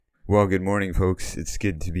Well, good morning, folks. It's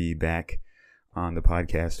good to be back on the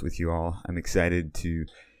podcast with you all. I'm excited to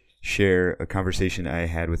share a conversation I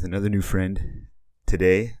had with another new friend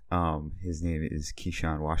today. His name is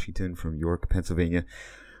Keyshawn Washington from York, Pennsylvania.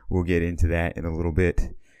 We'll get into that in a little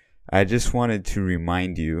bit. I just wanted to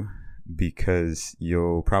remind you, because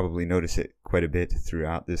you'll probably notice it quite a bit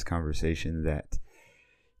throughout this conversation, that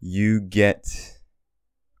you get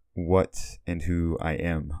what and who I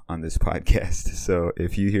am on this podcast. So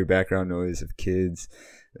if you hear background noise of kids,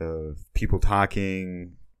 of people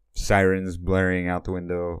talking, sirens blaring out the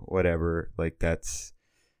window, whatever, like that's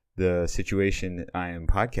the situation I am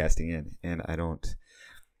podcasting in. And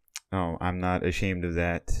I'm not ashamed of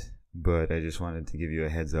that, but I just wanted to give you a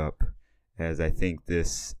heads up, as I think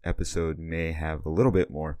this episode may have a little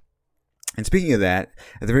bit more. And speaking of that,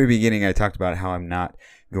 at the very beginning, I talked about how I'm not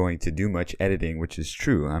going to do much editing, which is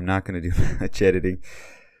true. I'm not going to do much editing,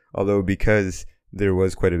 although because there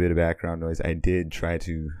was quite a bit of background noise, I did try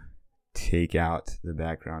to take out the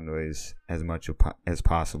background noise as much as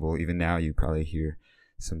possible. Even now, you probably hear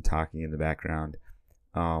some talking in the background.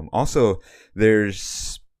 Also,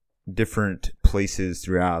 there's different places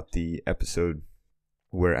throughout the episode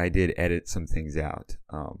where I did edit some things out.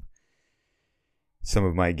 Some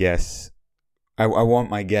of my guests, I want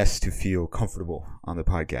my guests to feel comfortable on the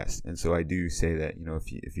podcast, and so I do say that,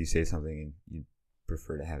 if you say something and you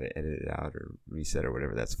prefer to have it edited out or reset or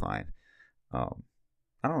whatever, that's fine.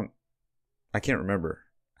 I can't remember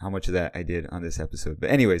how much of that I did on this episode, but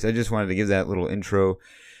anyways, I just wanted to give that little intro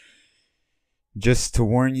just to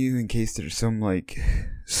warn you in case there's some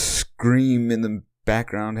scream in the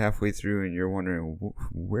background halfway through and you're wondering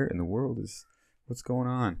where in the world what's going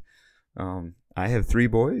on. I have 3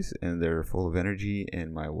 boys and they're full of energy,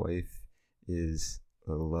 and my wife is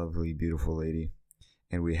a lovely, beautiful lady,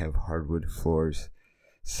 and we have hardwood floors.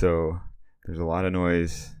 So there's a lot of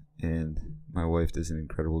noise, and my wife does an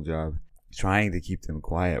incredible job trying to keep them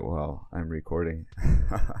quiet while I'm recording.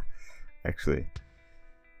 Actually,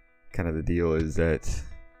 kind of the deal is that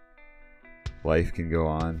life can go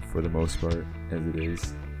on for the most part as it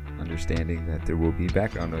is, understanding that there will be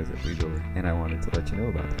background noise at the door, and I wanted to let you know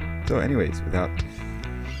about that. So anyways, without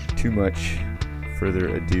too much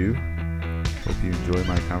further ado, hope you enjoy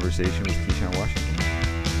my conversation with Keyshawn Washington.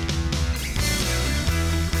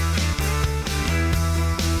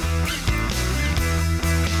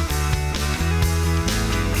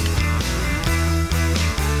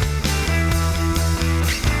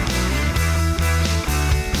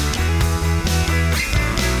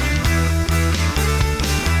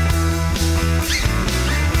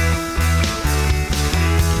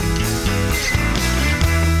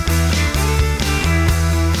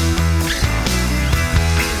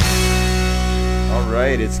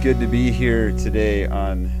 It's good to be here today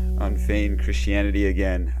on Unfeigned Christianity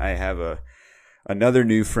again. I have another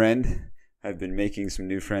new friend. I've been making some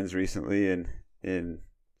new friends recently in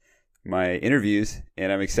my interviews,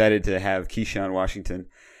 and I'm excited to have Keyshawn Washington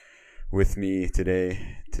with me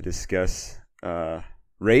today to discuss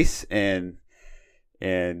race and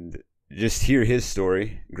just hear his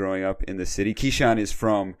story growing up in the city. Keyshawn is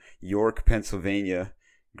from York, Pennsylvania,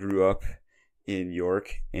 grew up in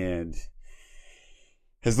York, and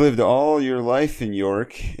has lived all your life in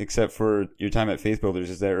York, except for your time at Faith Builders.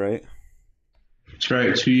 Is that right? That's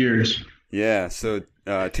right. 2 years. Yeah. So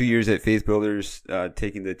 2 years at Faith Builders,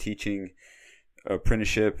 taking the teaching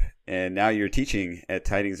apprenticeship, and now you're teaching at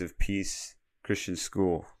Tidings of Peace Christian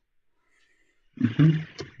School. Mm-hmm.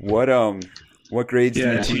 What grades do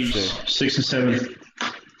you I teach there? 6th and 7th.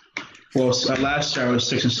 Well, last year I was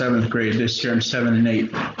 6th and 7th grade. This year I'm 7 and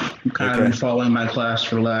 8. I'm kind of been following my class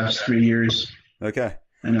for the last 3 years. Okay.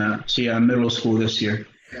 And I'm middle school this year.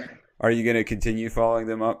 Are you going to continue following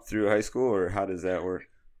them up through high school, or how does that work?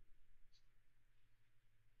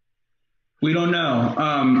 We don't know.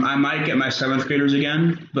 I might get my 7th graders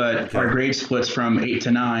again, but our grade splits from 8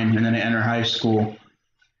 to 9, and then I enter high school.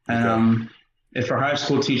 And if our high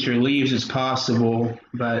school teacher leaves, it's possible,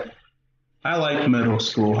 but I like middle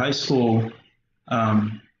school. High school,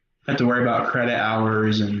 I have to worry about credit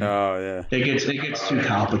hours, and it gets too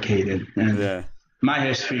complicated. And my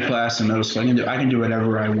history class in middle school, I can do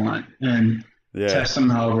whatever I want and test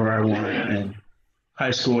them however I want. And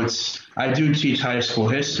high school, I do teach high school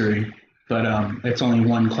history, but it's only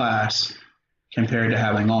one class compared to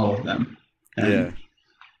having all of them. And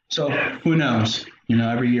so who knows?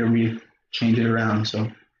 Every year we change it around.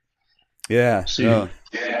 So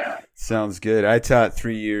sounds good. I taught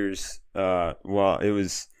 3 years. Are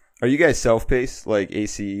you guys self-paced, like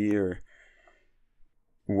ACE, or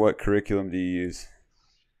What curriculum do you use?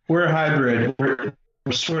 We're a hybrid.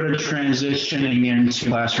 we're sort of transitioning into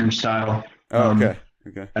classroom style. Oh, okay.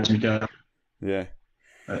 As we go. Yeah.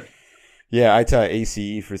 But, yeah, I taught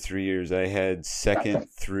ACE for 3 years. I had 2nd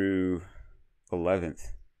through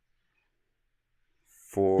 11th.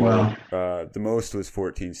 The most was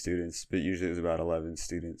 14 students, but usually it was about 11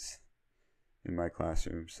 students in my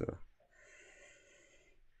classroom.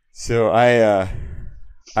 So I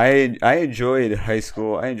enjoyed high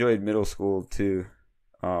school. I enjoyed middle school too.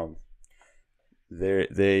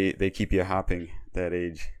 They keep you hopping that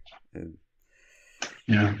age.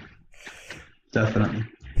 Yeah, definitely.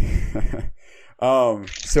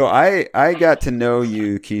 So I got to know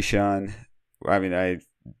you, Keyshawn. I mean, I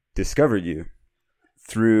discovered you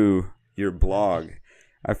through your blog.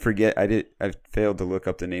 I failed to look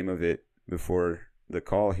up the name of it before the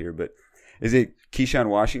call here, but is it Keyshawn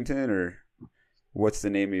Washington, or what's the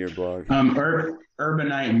name of your blog?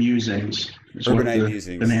 Urbanite Musings. Urbanite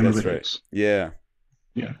Musings. The name That's of it right. is. Yeah.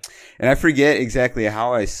 Yeah. And I forget exactly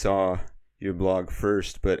how I saw your blog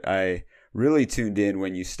first, but I really tuned in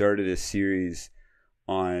when you started a series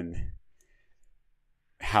on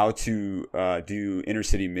how to do inner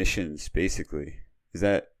city missions, basically. Is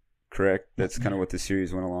that correct? That's kind of what the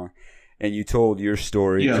series went along. And you told your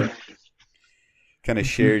story, kind of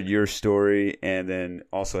shared your story, and then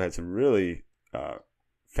also had some really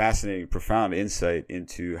fascinating, profound insight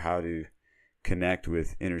into how to connect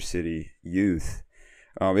with inner city youth.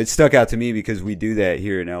 It stuck out to me because we do that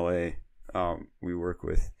here in LA. We work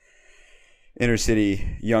with inner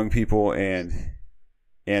city young people, and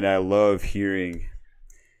I love hearing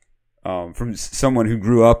from someone who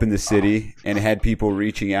grew up in the city and had people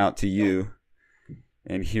reaching out to you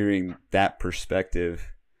and hearing that perspective.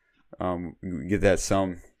 We get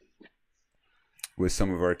that with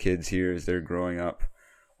some of our kids here as they're growing up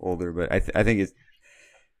older, but I think it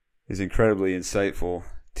is incredibly insightful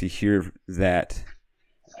to hear that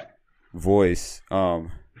voice. And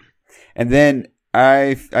then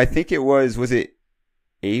I think it was it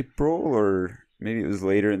April, or maybe it was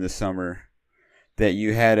later in the summer, that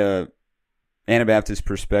you had a Anabaptist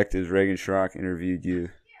Perspectives. Reagan Schrock interviewed you.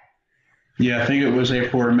 Yeah, I think it was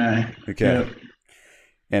April or May. Okay. Yep.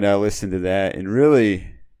 And I listened to that and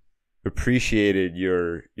really appreciated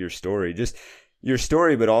your story. Just your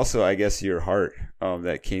story, but also, I guess, your heart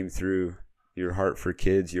that came through, your heart for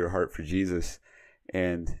kids, your heart for Jesus,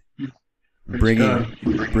 and bringing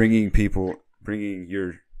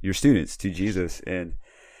your students to Jesus. And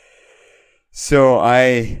so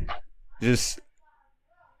I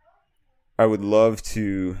would love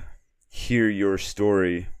to hear your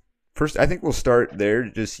story. First, I think we'll start there.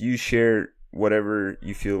 Just you share whatever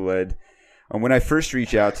you feel led. When I first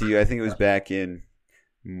reached out to you, I think it was back in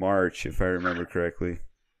March, if I remember correctly.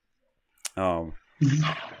 I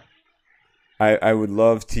would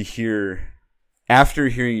love to hear, after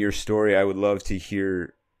hearing your story, I would love to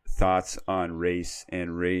hear thoughts on race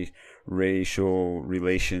and racial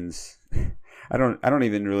relations. I don't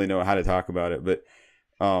even really know how to talk about it, but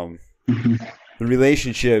the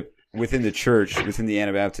relationship within the church, within the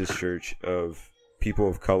Anabaptist Church, of people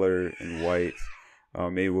of color and white.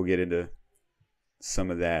 Maybe we'll get into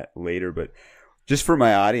some of that later, but just for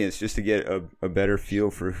my audience, just to get a better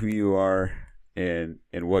feel for who you are and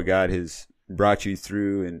what God has brought you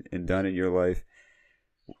through and done in your life,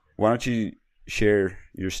 why don't you share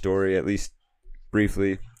your story, at least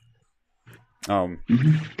briefly?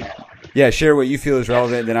 Yeah, share what you feel is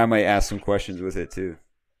relevant, then I might ask some questions with it too.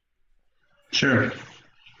 Sure.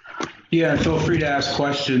 Yeah, feel free to ask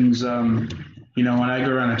questions. When I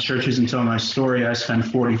go around to churches and tell my story, I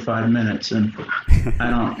spend 45 minutes, and I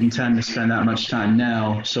don't intend to spend that much time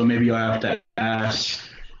now, so maybe you'll have to ask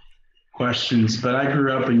questions. But I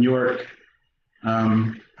grew up in York.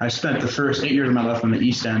 I spent the first 8 years of my life on the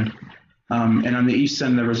East End. And on the East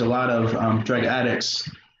End, there was a lot of drug addicts.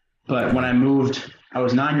 But when I moved, I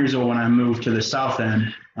was 9 years old when I moved to the South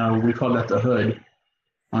End. We called that the Hood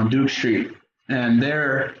on Duke Street. And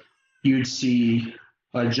there you'd see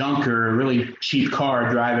a junker, a really cheap car,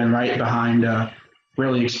 driving right behind a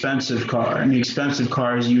really expensive car. And the expensive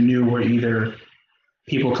cars you knew were either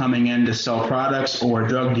people coming in to sell products or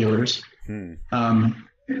drug dealers. And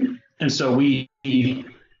so me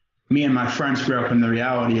and my friends grew up in the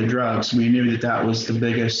reality of drugs. We knew that was the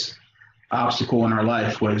biggest obstacle in our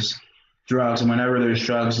life, was drugs. And whenever there's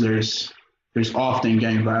drugs, there's often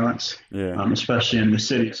gang violence, especially in the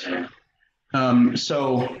cities.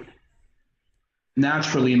 So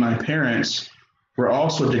naturally, my parents were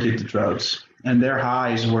also addicted to drugs, and their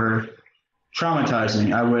highs were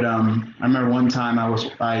traumatizing. I remember one time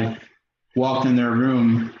I walked in their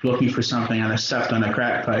room looking for something, and I stepped on a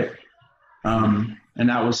crack pipe. And And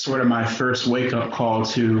that was sort of my first wake up call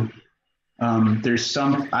to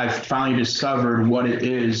I've finally discovered what it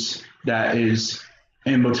is that is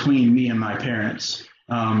in between me and my parents.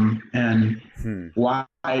 And why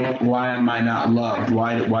am I not loved?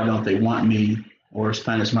 Why don't they want me or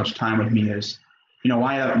spend as much time with me as,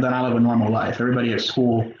 why don't I live a normal life? Everybody at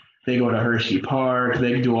school, they go to Hershey Park,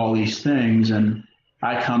 they do all these things, and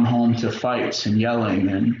I come home to fights and yelling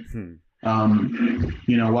and,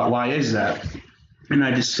 why is that? And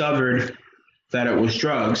I discovered that it was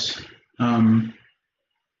drugs. So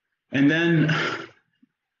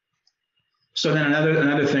then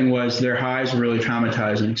another thing was their highs were really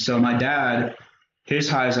traumatizing. So my dad, his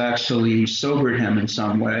highs actually sobered him in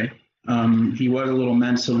some way. He was a little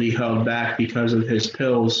mentally held back because of his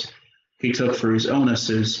pills he took for his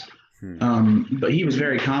illnesses. But he was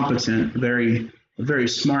very competent, very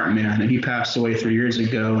smart man, and he passed away 3 years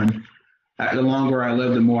ago. And the longer I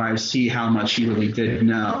live, the more I see how much he really did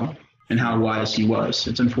know and how wise he was.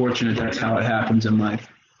 It's unfortunate that's how it happens in life,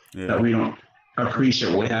 that we don't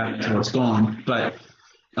appreciate what happened until it's gone. But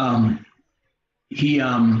he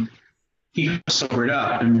sobered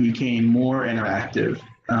up and became more interactive.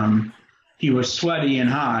 He was sweaty and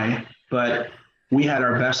high, but we had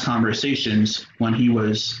our best conversations when he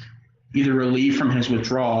was either relieved from his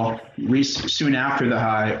withdrawal soon after the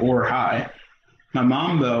high or high. My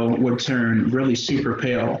mom, though, would turn really super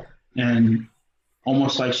pale and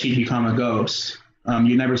almost like she'd become a ghost.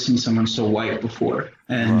 You'd never seen someone so white before.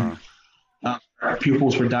 And her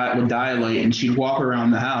pupils would dilate, and she'd walk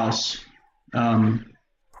around the house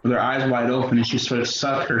with her eyes wide open, and she'd sort of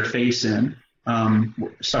suck her face in,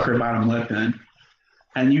 suck her bottom lip in.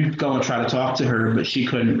 And you'd go and try to talk to her, but she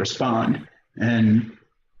couldn't respond. And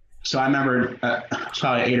so I remember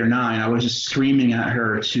probably 8 or 9, I was just screaming at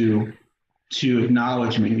her to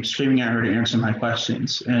acknowledge me, screaming at her to answer my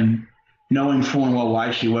questions, and knowing full and well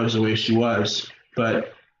why she was the way she was,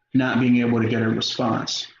 but not being able to get a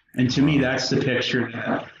response. And to me, that's the picture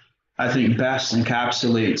that I think best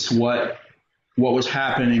encapsulates what was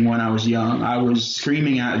happening when I was young. I was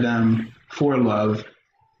screaming at them for love.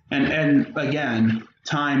 And again,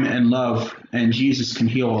 time and love and Jesus can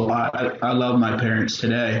heal a lot. I love my parents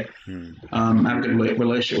today. I have a good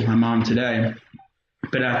relationship with my mom today.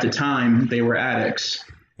 But at the time, they were addicts,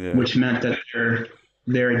 which meant that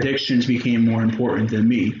their addictions became more important than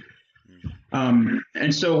me.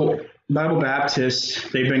 And so Bible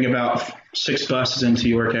Baptist, they bring about 6 buses into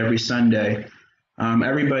York every Sunday.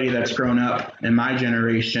 Everybody that's grown up in my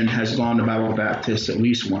generation has gone to Bible Baptist at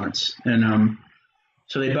least once. And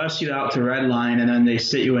so they bus you out to Redline, and then they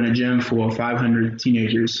sit you in a gym full of 500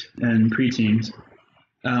 teenagers and preteens.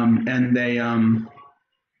 And they,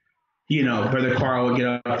 Brother Carl would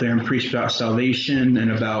get up there and preach about salvation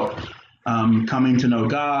and about coming to know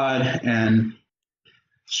God and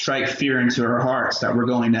strike fear into our hearts that we're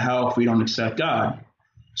going to hell if we don't accept God.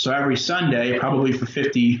 So every Sunday, probably for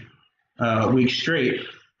 50 weeks straight,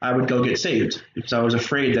 I would go get saved because I was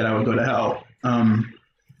afraid that I would go to hell.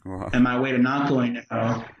 And my way to not going to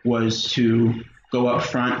hell was to go up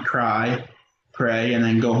front, cry, pray, and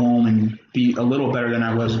then go home and be a little better than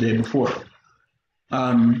I was the day before.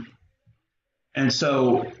 And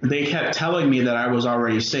so they kept telling me that I was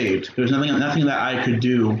already saved. There was nothing that I could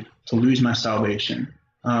do to lose my salvation.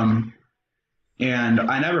 And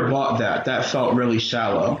I never bought that. That felt really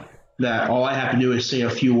shallow, that all I have to do is say a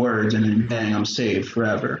few words and then, dang, I'm saved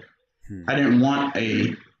forever. I didn't want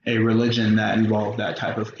a religion that involved that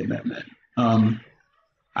type of commitment.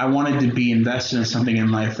 I wanted to be invested in something in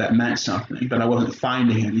life that meant something, but I wasn't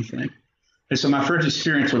finding anything. And so my first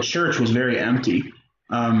experience with church was very empty.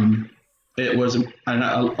 It was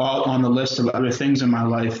all on the list of other things in my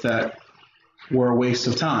life that were a waste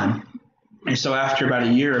of time. And so after about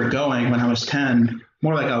a year of going, when I was 10,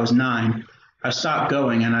 more like I was 9, I stopped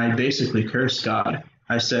going and I basically cursed God.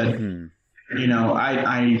 I said,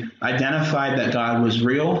 I identified that God was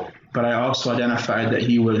real, but I also identified that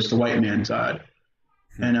he was the white man's God.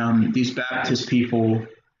 And these Baptist people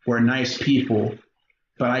were nice people,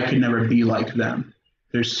 but I could never be like them.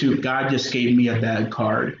 God just gave me a bad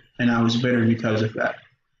card, and I was bitter because of that.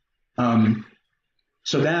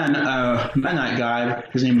 So then Mennonite guy,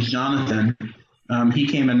 his name is Jonathan, he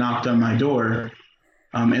came and knocked on my door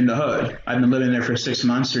in the hood. I'd been living there for 6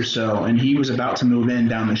 months or so, and he was about to move in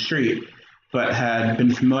down the street, but had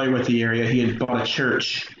been familiar with the area. He had bought a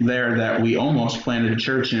church there that we almost planted a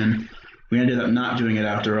church in. We ended up not doing it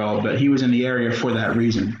after all, but he was in the area for that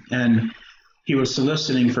reason. And he was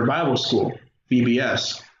soliciting for Bible school,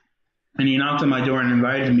 VBS. And he knocked on my door and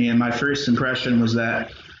invited me, and my first impression was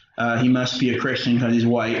that he must be a Christian because he's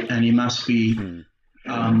white, and he must be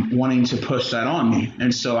wanting to push that on me.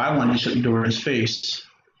 And so I wanted to shut the door in his face,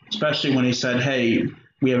 especially when he said, hey,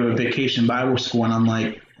 we have a vacation Bible school. And I'm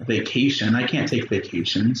like, vacation? I can't take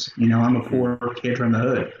vacations. I'm a poor kid from the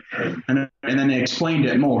hood. And then they explained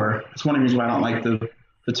it more. It's one of the reasons why I don't like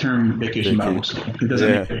the term vacation Bible school. It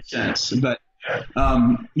doesn't make sense. But,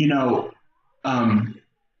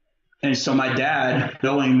 and so my dad,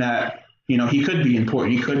 knowing that, he could be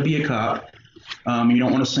important, he could be a cop. You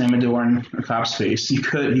don't want to slam a door in a cop's face. He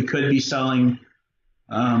could be selling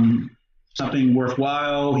something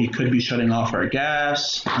worthwhile. He could be shutting off our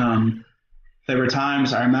gas. There were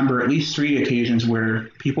times, I remember at least 3 occasions where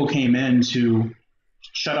people came in to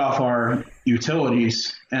shut off our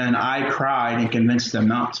utilities, and I cried and convinced them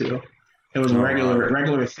not to. It was a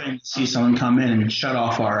regular thing to see someone come in and shut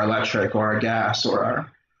off our electric or our gas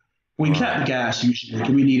we kept gas usually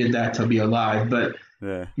because we needed that to be alive, but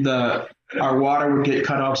our water would get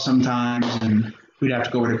cut off sometimes and we'd have to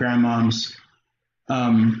go over to grandmom's.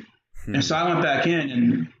 And so I went back in,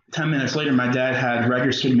 and 10 minutes later, my dad had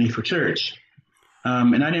registered me for church.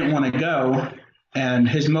 And I didn't want to go, and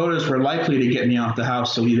his motives were likely to get me off the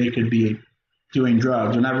house so they could be doing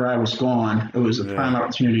drugs. Whenever I was gone, it was a prime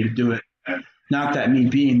opportunity to do it. Not that me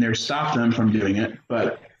being there stopped them from doing it,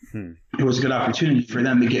 but it was a good opportunity for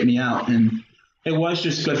them to get me out. And it was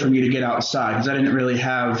just good for me to get outside because I didn't really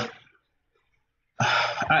have –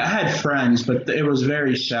 I had friends, but it was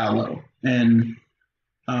very shallow. And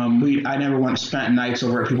I never spent nights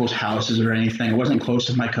over at people's houses or anything. It wasn't close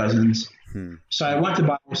to my cousins. So I went to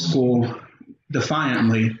Bible school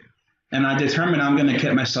defiantly, and I determined I'm going to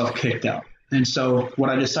get myself kicked out. And so what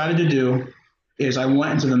I decided to do is I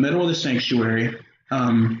went into the middle of the sanctuary. I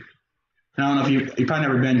don't know if you've probably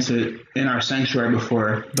never been in our sanctuary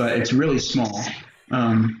before, but it's really small.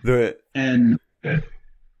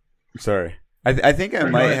 Sorry. I think I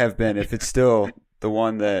might have been, if it's still the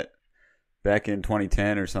one that back in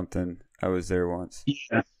 2010 or something, I was there once.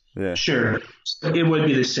 Yeah. Sure. It would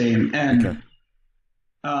be the same. And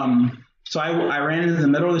so I ran into the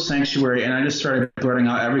middle of the sanctuary, and I just started blurting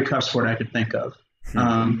out every cuss word I could think of.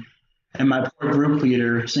 And my poor group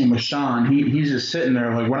leader, his name was Sean, he's just sitting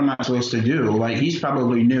there like, what am I supposed to do? Like, he's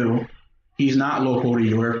probably new. He's not local to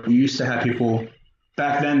York. We used to have people –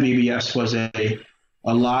 back then VBS was a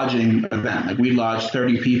lodging event. Like, we lodged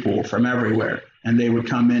 30 people from everywhere, and they would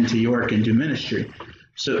come into York and do ministry.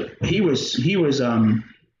 So he was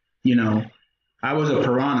I was a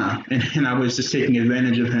piranha, and I was just taking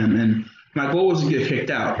advantage of him. And my goal was to get kicked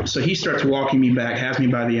out. So he starts walking me back, has me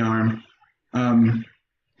by the arm.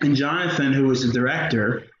 And Jonathan, who was the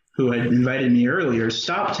director, who had invited me earlier,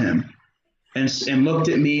 stopped him and looked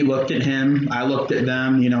at me, looked at him. I looked at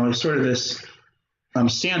them. It's sort of this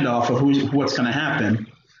standoff of what's going to happen.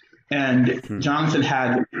 And Jonathan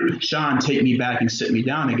had Sean take me back and sit me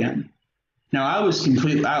down again. Now,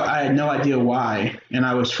 I had no idea why, and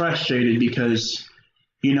I was frustrated because,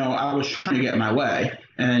 I was trying to get my way.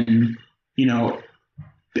 And,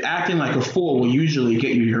 acting like a fool will usually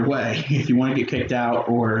get you your way if you want to get kicked out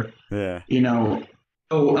or,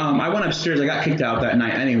 So I went upstairs. I got kicked out that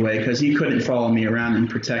night anyway because he couldn't follow me around and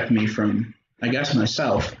protect me from, I guess,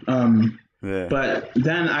 myself. But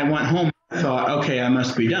then I went home. I thought, okay, I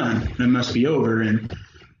must be done. It must be over. And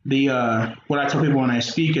what I tell people when I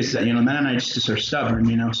speak is that, Mennonites just are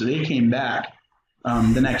stubborn, so they came back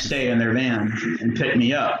the next day in their van and picked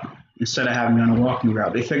me up instead of having me on a walking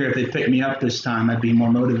route. They figured if they picked me up this time, I'd be more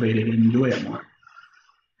motivated and enjoy it more.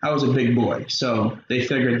 I was a big boy, so they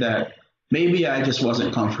figured that maybe I just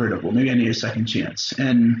wasn't comfortable. Maybe I need a second chance.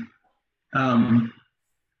 And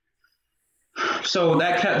so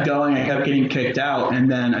that kept going. I kept getting kicked out.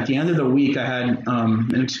 And then at the end of the week, I had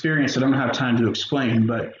an experience that I don't have time to explain,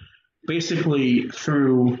 but basically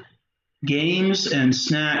through games and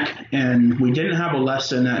snack, and we didn't have a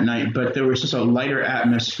lesson that night, but there was just a lighter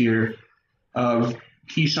atmosphere of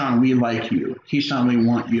Keyshawn, we like you. Keyshawn, we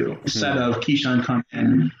want you. Instead of Keyshawn, come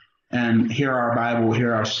in and hear our Bible,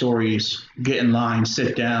 hear our stories, get in line,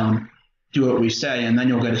 sit down, do what we say, and then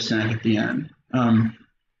you'll get a snack at the end.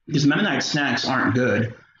 Because Mennonite snacks aren't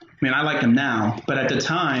good. I mean, I like them now, but at the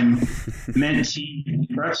time, mint tea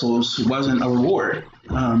pretzels wasn't a reward.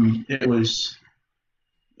 It was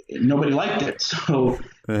nobody liked it, so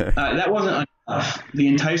that wasn't enough. The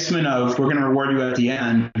enticement of we're going to reward you at the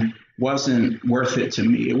end wasn't worth it to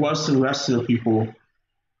me. It was to the rest of the people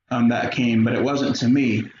that came, but it wasn't to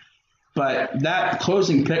me. But that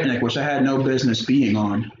closing picnic, which I had no business being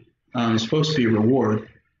on, is supposed to be a reward.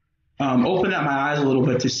 Opened up my eyes a little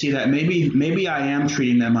bit to see that maybe I am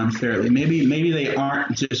treating them unfairly. Maybe they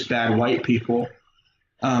aren't just bad white people.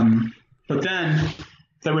 But then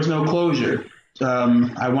there was no closure.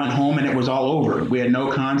 I went home and it was all over. We had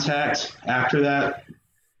no contact after that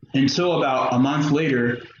until about a month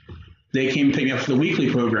later, they came to pick me up for the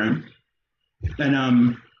weekly program.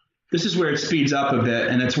 And this is where it speeds up a bit,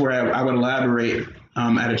 and it's where I would elaborate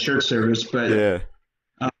at a church service. But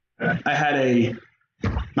I had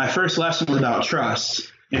my first lesson was about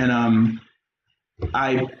trust, and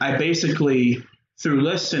I basically, through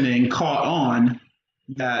listening, caught on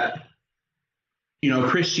that,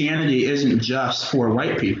 Christianity isn't just for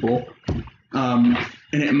white people, and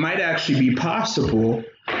it might actually be possible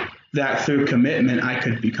that through commitment I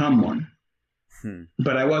could become one.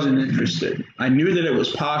 But I wasn't interested. I knew that it was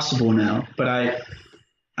possible now, but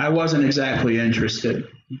I wasn't exactly interested.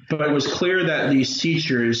 But it was clear that these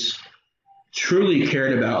teachers truly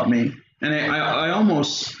cared about me. And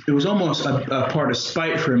it was almost a part of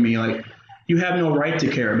spite for me. Like, you have no right to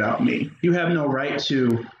care about me. You have no right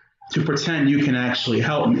to pretend you can actually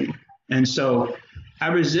help me. And so I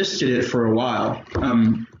resisted it for a while.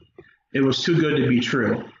 It was too good to be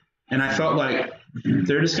true. And I felt like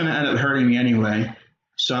they're just going to end up hurting me anyway,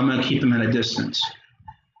 so I'm going to keep them at a distance.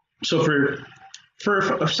 So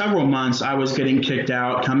for several months, I was getting kicked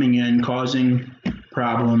out, coming in, causing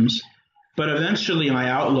problems. But eventually my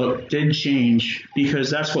outlook did change, because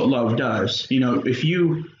that's what love does. If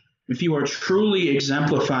you are truly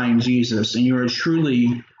exemplifying Jesus and you are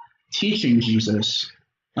truly teaching Jesus,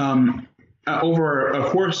 over a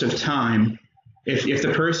course of time, if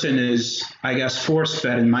the person is, I guess,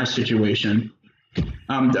 force-fed in my situation,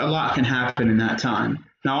 a lot can happen in that time.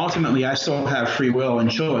 Now, ultimately, I still have free will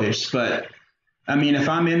and choice, but I mean, if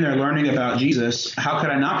I'm in there learning about Jesus, how could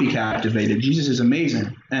I not be captivated? Jesus is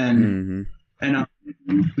amazing. And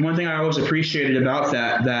one thing I always appreciated about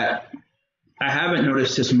that I haven't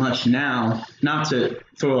noticed as much now, not to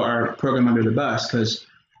throw our program under the bus, because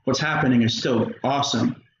what's happening is still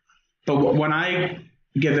awesome. But when I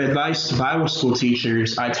give advice to Bible school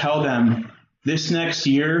teachers, I tell them, this next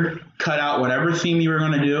year, cut out whatever theme you were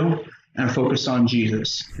going to do and focus on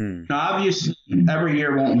Jesus. Now, obviously, every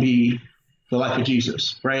year won't be the life of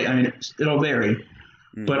Jesus, right? I mean, it'll vary,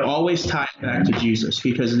 but always tie it back to Jesus,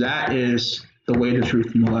 because that is the way, the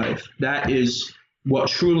truth, and the life. That is what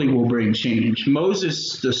truly will bring change.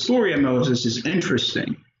 The story of Moses is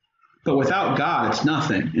interesting, but without God, it's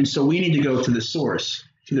nothing. And so we need to go to the source,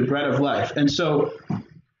 to the bread of life. And so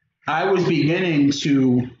I was beginning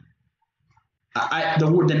to,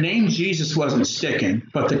 the name Jesus wasn't sticking,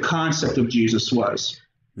 but the concept of Jesus was.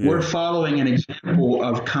 We're following an example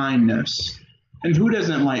of kindness. And who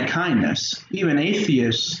doesn't like kindness? Even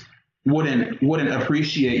atheists wouldn't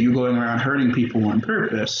appreciate you going around hurting people on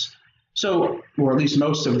purpose. So, or at least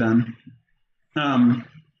most of them,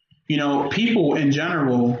 people in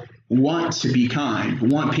general want to be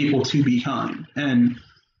kind, want people to be kind. And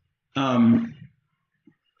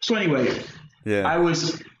so anyway, I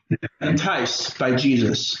was enticed by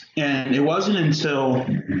Jesus. And it wasn't until,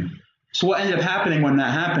 so what ended up happening when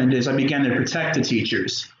that happened is I began to protect the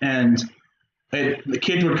teachers. And the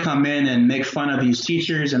kids would come in and make fun of these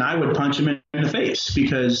teachers, and I would punch them in the face,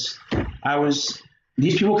 because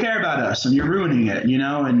these people care about us and you're ruining it,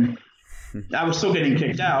 and I was still getting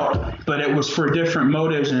kicked out, but it was for different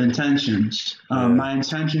motives and intentions. My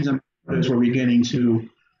intentions and motives were beginning to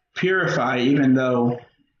purify, even though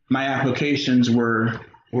my applications were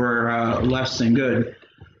less than good.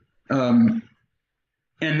 And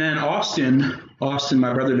then Austin,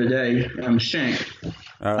 my brother today, Shank.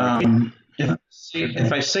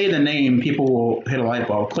 If I say the name, people will hit a light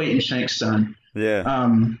bulb. Clayton Shank's son.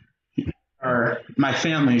 Are my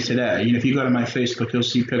family today. If you go to my Facebook, you'll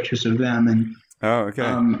see pictures of them, and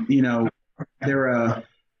they're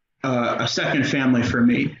a second family for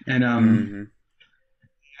me, and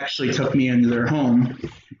actually took me into their home.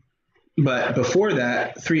 But before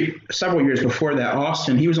that, several years before that,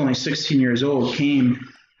 Austin, he was only 16 years old, came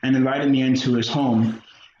and invited me into his home.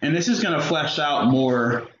 And this is going to flesh out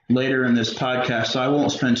more later in this podcast, so I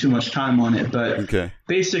won't spend too much time on it. But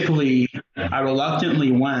basically, I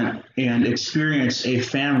reluctantly went and experienced a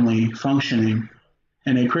family functioning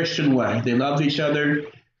in a Christian way. They loved each other,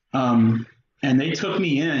 and they took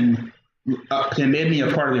me in. They made me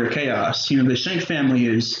a part of their chaos. The Shank family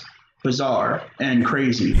is bizarre and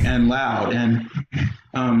crazy and loud, and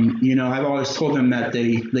I've always told them that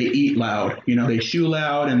they eat loud. They chew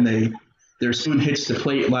loud, and their spoon hits the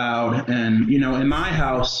plate loud. And in my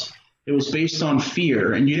house, it was based on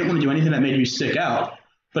fear, and you didn't want to do anything that made you stick out.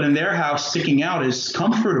 But in their house, sticking out is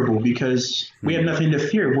comfortable, because we have nothing to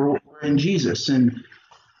fear. We're in Jesus. And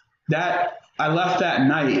that, I left that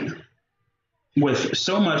night with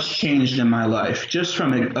so much changed in my life just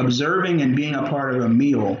from observing and being a part of a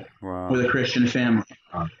meal with a Christian family.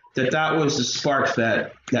 That was the spark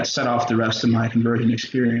that set off the rest of my conversion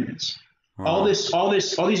experience. All these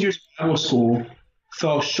years of Bible school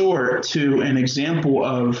fell short to an example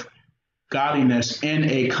of godliness in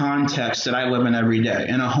a context that I live in every day,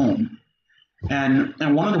 in a home. And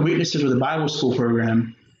one of the weaknesses of the Bible school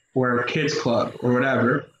program or a kids club or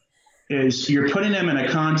whatever is you're putting them in a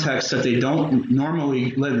context that they don't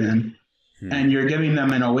normally live in, and you're giving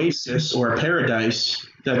them an oasis or a paradise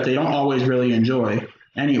that they don't always really enjoy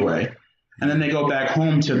anyway. And then they go back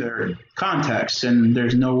home to their context, and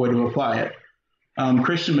there's no way to apply it.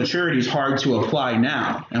 Christian maturity is hard to apply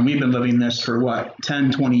now, and we've been living this for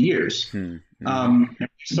 10, 20 years.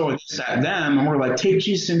 So it's at them, and we're like, take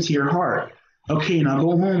Jesus into your heart. Okay, now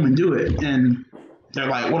go home and do it. And they're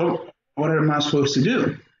like, what am I supposed to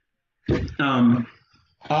do?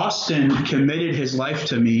 Austin committed his life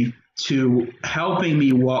to me, to helping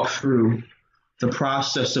me walk through the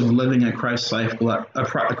process of living a Christ-like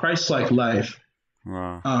life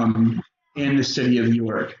in the city of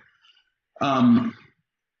York.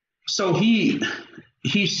 So he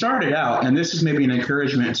started out, and this is maybe an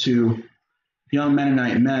encouragement to young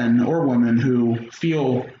Mennonite men or women who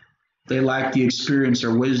feel they lack the experience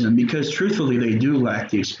or wisdom, because truthfully they do lack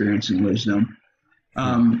the experience and wisdom.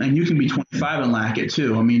 And you can be 25 and lack it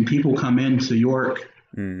too. I mean, people come into York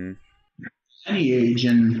any age,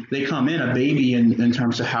 and they come in a baby in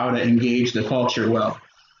terms of how to engage the culture well.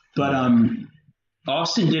 But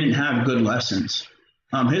Austin didn't have good lessons.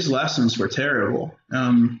 His lessons were terrible.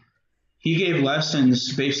 He gave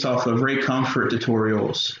lessons based off of Ray Comfort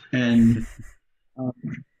tutorials, and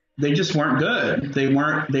they just weren't good. They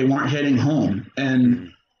weren't hitting home.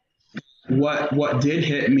 And what did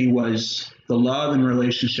hit me was the love and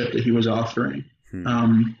relationship that he was offering.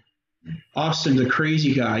 Austin's a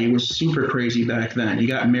crazy guy. He was super crazy back then. He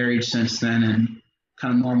got married since then and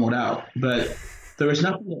kind of normaled out. But there was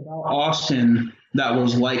nothing about Austin that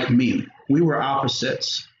was like me. We were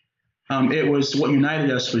opposites. It was what united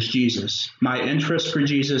us was Jesus. My interest for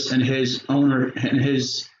Jesus and his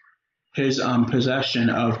possession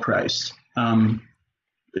of Christ.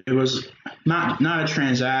 It was not a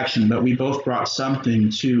transaction, but we both brought something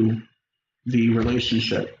to the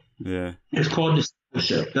relationship. Yeah. It's called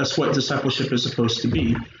discipleship. That's what discipleship is supposed to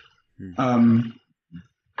be.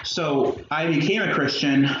 So I became a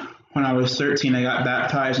Christian when I was 13. I got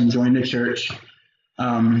baptized and joined the church.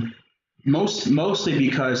 Mostly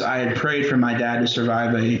because I had prayed for my dad to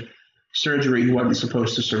survive a surgery he wasn't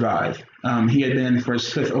supposed to survive. He had been for his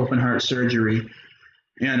 5th open heart surgery,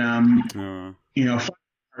 and heart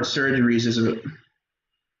surgeries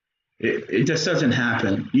it just doesn't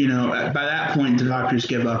happen. By that point, the doctors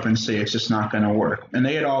give up and say it's just not going to work, and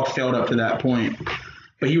they had all failed up to that point.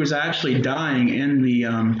 But he was actually dying in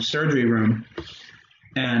the surgery room,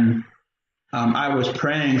 and I was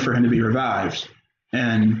praying for him to be revived,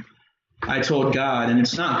 and I told God, and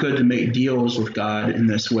it's not good to make deals with God in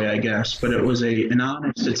this way, I guess, but it was an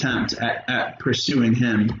honest attempt at pursuing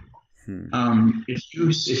him. If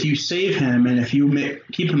you save him and if you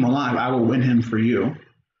keep him alive, I will win him for you.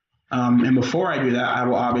 And before I do that, I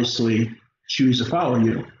will obviously choose to follow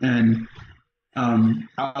you. And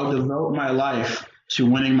I'll devote my life to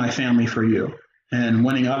winning my family for you and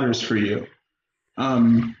winning others for you.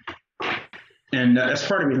 And that's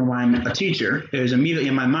part of the reason why I'm a teacher. Is immediately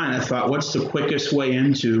in my mind, I thought, what's the quickest way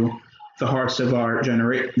into the hearts of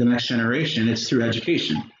the next generation? It's through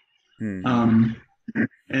education.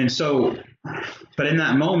 And so, but in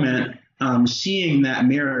that moment, seeing that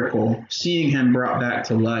miracle, seeing him brought back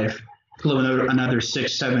to life, to live another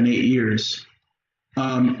 6, 7, 8 years,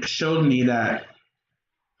 showed me that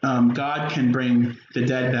God can bring the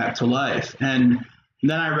dead back to life. And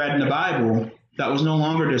then I read in the Bible that was no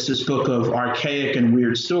longer just this book of archaic and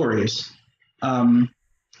weird stories.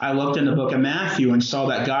 I looked in the book of Matthew and saw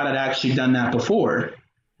that God had actually done that before.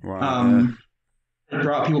 Wow. It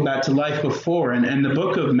brought people back to life before. And the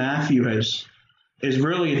book of Matthew is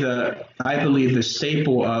really I believe, the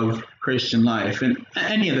staple of Christian life, and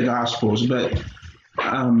any of the Gospels. But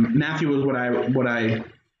Matthew was what I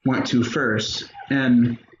went to first.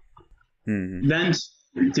 And then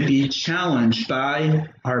to be challenged by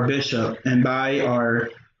our bishop and by our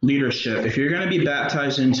leadership. If you're going to be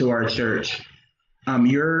baptized into our church,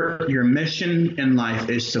 your mission in life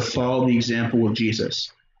is to follow the example of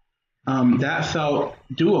Jesus. That felt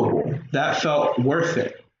doable. That felt worth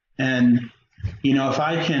it. And if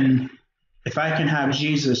I can have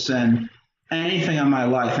Jesus, then anything in my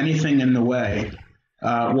life, anything in the way,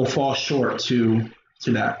 will fall short to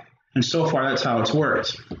that. And so far, that's how it's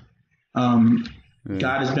worked.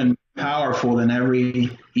 God has been powerful than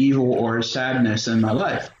every evil or sadness in my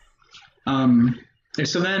life. And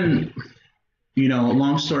so then,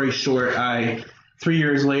 long story short, 3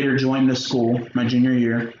 years later joined the school, my junior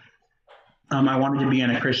year. I wanted to be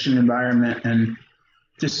in a Christian environment and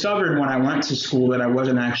discovered when I went to school that I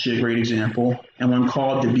wasn't actually a great example. And when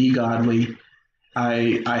called to be godly,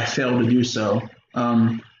 I failed to do so.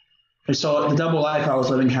 And so the double life I was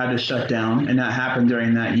living had to shut down, and that happened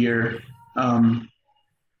during that year. And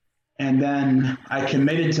then I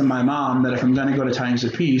committed to my mom that if I'm going to go to Tidings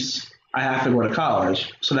of Peace, I have to go to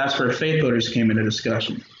college. So that's where Faith Builders came into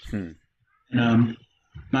discussion. And,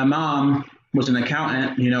 my mom was an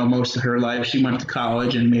accountant, most of her life. She went to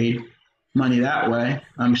college and made money that way.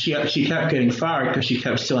 She kept getting fired because she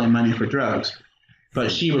kept stealing money for drugs.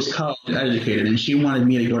 But she was college educated, and she wanted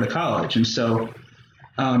me to go to college. And so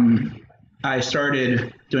I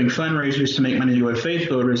started doing fundraisers to make money to go to Faith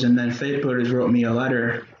Builders, and then Faith Builders wrote me a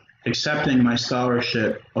letter accepting my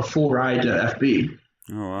scholarship, a full ride to FB.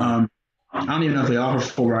 Oh, wow. I don't even know if they offer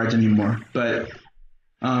full rides anymore, but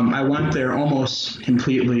I went there almost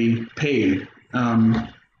completely paid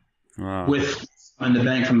with on the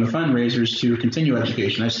bank from the fundraisers to continue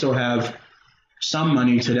education. I still have some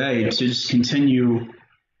money today to just continue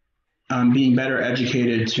being better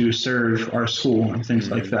educated to serve our school and things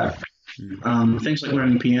like that. Things like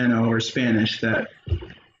learning piano or Spanish that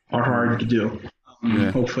are hard to do.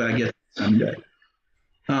 Hopefully I get that someday.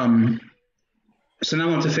 So then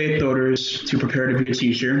I went to Faith Builders to prepare to be a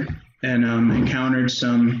teacher, and encountered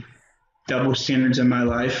some double standards in my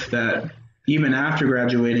life that even after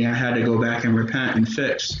graduating, I had to go back and repent and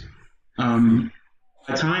fix. My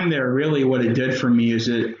time there, really what it did for me is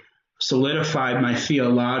it solidified my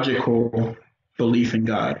theological belief in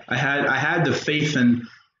God. I had the faith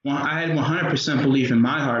I had 100% belief in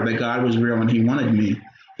my heart that God was real and he wanted me,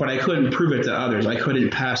 but I couldn't prove it to others. I couldn't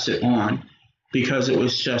pass it on because it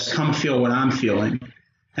was just come feel what I'm feeling.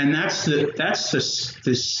 And that's the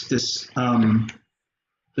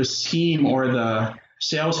scheme or the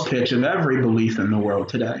sales pitch of every belief in the world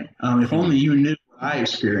today. If only you knew what I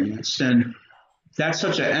experienced. And that's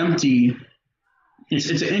such an empty,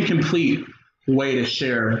 it's an incomplete way to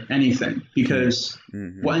share anything, because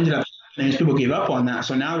what ended up happening is people gave up on that.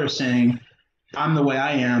 So now they're saying, I'm the way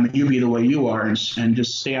I am, you be the way you are, and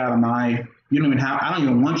just stay out of I don't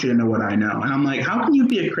even want you to know what I know. And I'm like, how can you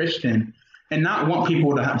be a Christian and not want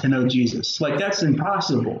people to have to know Jesus? Like, that's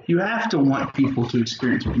impossible. You have to want people to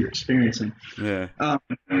experience what you're experiencing. Yeah.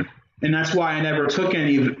 And that's why I never took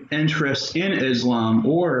any interest in Islam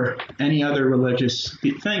or any other religious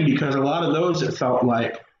thing, because a lot of those, it felt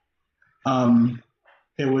like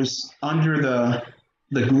it was under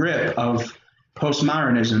the grip of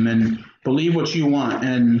postmodernism and believe what you want.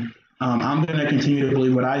 And I'm going to continue to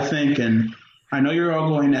believe what I think. And I know you're all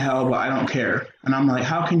going to hell, but I don't care. And I'm like,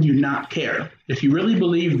 how can you not care? If you really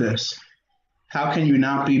believe this, how can you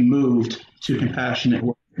not be moved to compassionate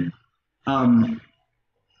work?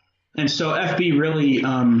 And so FB really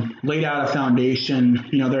laid out a foundation.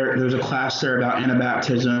 There's a class there about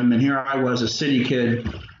Anabaptism, and here I was, a city kid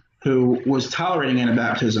who was tolerating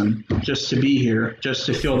Anabaptism just to be here, just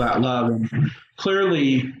to feel that love. And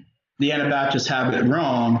clearly, the Anabaptists have it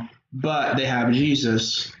wrong, but they have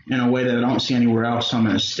Jesus in a way that I don't see anywhere else, so I'm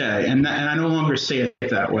going to stay. And I no longer say it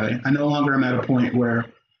that way. I no longer am at a point where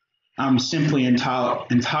I'm simply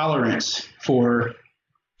intolerance for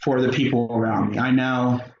the people around me. I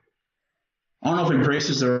don't know if embrace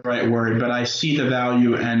is the right word, but I see the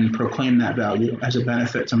value and proclaim that value as a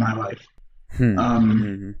benefit to my life.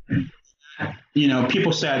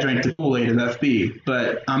 People say I drank the Kool-Aid of FB,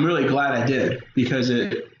 but I'm really glad I did, because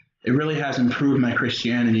it really has improved my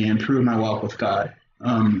Christianity and improved my walk with God.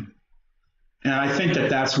 And I think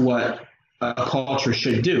that that's what a culture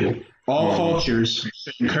should do. All cultures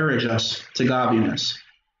should encourage us to godliness.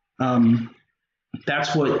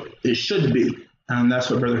 That's what it should be. That's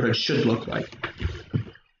what brotherhood should look like.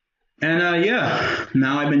 And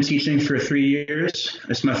now I've been teaching for 3 years.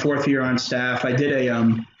 It's my 4th year on staff. I did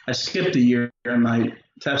I skipped a year in my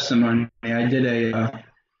testimony. I did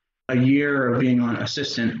a year of being on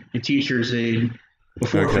assistant, a teacher's aide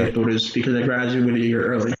before Faith Builders, because I graduated a year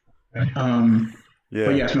early. But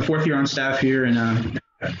yeah, it's my 4th year on staff here, and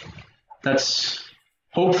that's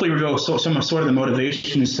hopefully reveals some sort of the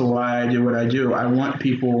motivation as to why I do what I do. I want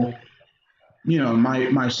people,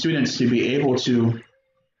 my students to be able to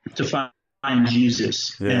find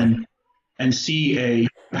Jesus and see a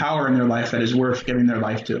power in their life that is worth giving their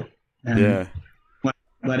life to, and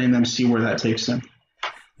letting them see where that takes them.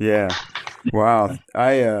 Yeah. Wow.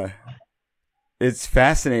 it's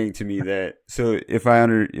fascinating to me that, so if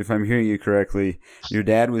I'm hearing you correctly, your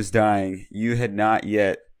dad was dying. You had not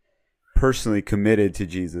yet personally committed to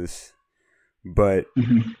Jesus, but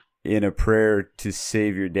in a prayer to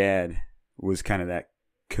save your dad was kind of that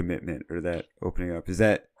commitment or that opening up. Is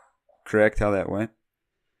that correct? How that went?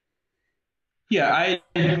 Yeah,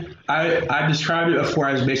 I described it before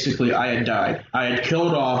as basically I had died. I had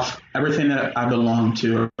killed off everything that I belonged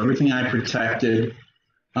to, everything I protected.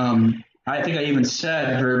 I think I even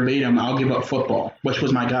said verbatim, "I'll give up football," which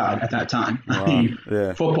was my God at that time. Wow. I mean,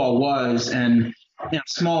 Yeah. football was, and in a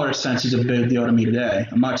smaller sense, is a big deal to me today,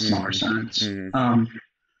 a much smaller sense.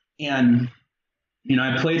 And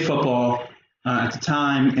I played football at the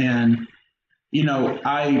time, and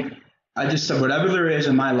I just said, whatever there is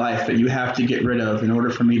in my life that you have to get rid of in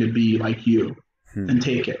order for me to be like you, and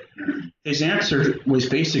take it. His answer was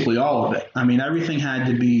basically all of it. I mean, everything had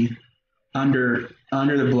to be under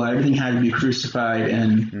the blood. Everything had to be crucified,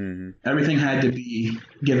 and everything had to be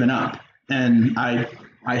given up. And I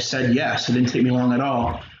said yes. It didn't take me long at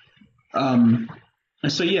all. And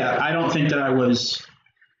so, yeah, I don't think that I was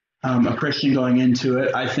a Christian going into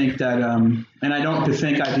it. I think that, and I don't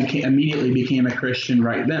think I immediately became a Christian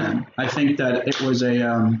right then. I think that it was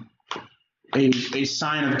a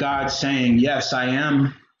sign of God saying, yes, I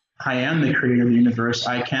am the creator of the universe.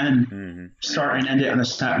 I can start and end it on a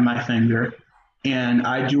snap of my finger, and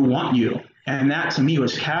I do want you. And that to me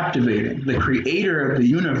was captivating. The creator of the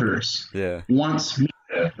universe wants me.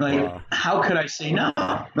 Like, wow. How could I say no?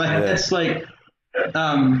 Like, that's like,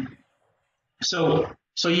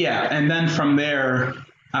 so yeah. And then from there,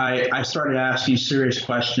 I started asking serious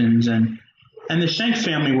questions, and the Schenk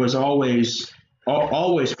family was always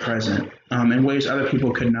present in ways other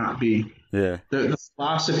people could not be. Yeah. The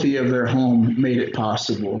philosophy of their home made it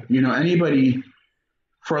possible. Anybody,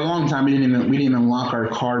 for a long time, we didn't even lock our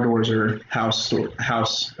car doors or house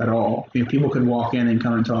at all. People could walk in and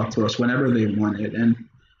come and talk to us whenever they wanted. And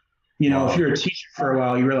if you're a teacher for a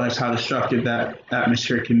while, you realize how destructive that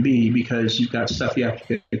atmosphere can be, because you've got stuff you have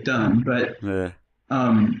to get done. But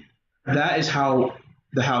that is how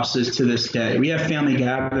the house is to this day. We have family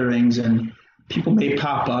gatherings, and people may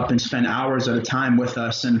pop up and spend hours at a time with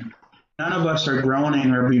us, and none of us are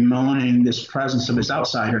groaning or bemoaning this presence of this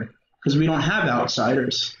outsider, because we don't have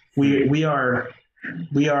outsiders. We are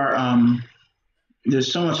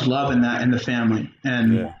there's so much love in the family,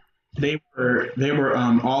 and they were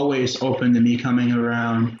always open to me coming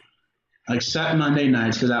around, except Monday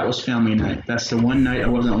nights, because that was family night. That's the one night I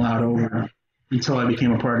wasn't allowed over until I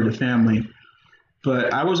became a part of the family.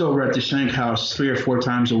 But I was over at the Schenk house 3 or 4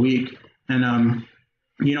 times a week, and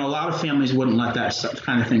a lot of families wouldn't let that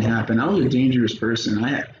kind of thing happen. I was a dangerous person.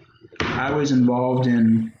 I was involved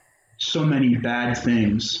in so many bad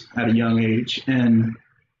things at a young age, and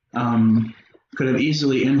could have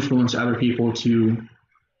easily influenced other people to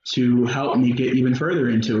help me get even further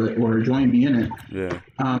into it or join me in it. Yeah.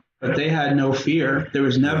 But they had no fear. There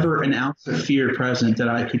was never an ounce of fear present that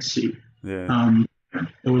I could see. Yeah.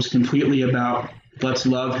 It was completely about, let's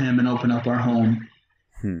love him and open up our home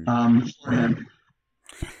for him.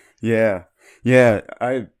 Yeah. Yeah.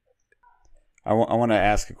 I want to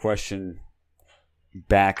ask a question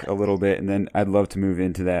back a little bit, and then I'd love to move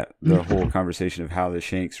into the whole conversation of how the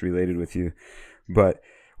Schenks related with you. But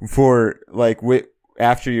for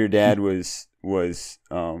after your dad was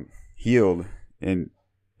healed and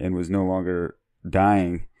was no longer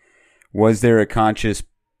dying, was there a conscious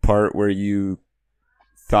part where you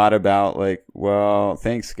thought about well,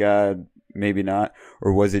 thanks God, maybe not,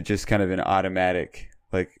 or was it just kind of an automatic,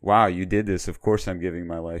 wow, you did this, of course I'm giving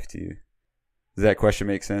my life to you? Does that question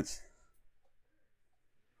make sense?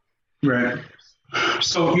 Right.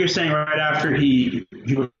 So you're saying right after he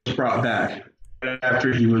was brought back, right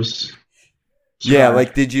after he was... Yeah,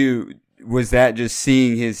 was that just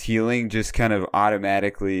seeing his healing just kind of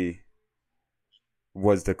automatically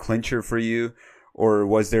was the clincher for you? Or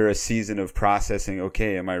was there a season of processing,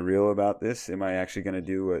 okay, am I real about this? Am I actually going to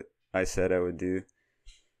do what I said I would do?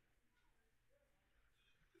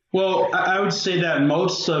 Well, I would say that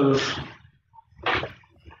most of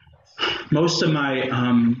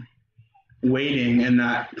my waiting in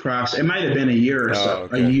that process, it might have been a year or so,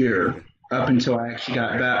 okay. A year up until I actually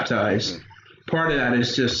got baptized. Okay. Part of that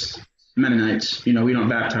is just Mennonites. We don't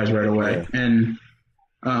baptize right away. Yeah. And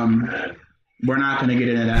we're not going to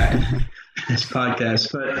get into that in this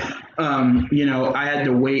podcast. But, I had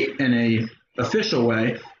to wait in a official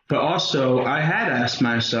way. But also, I had asked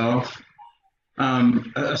myself,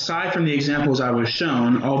 aside from the examples I was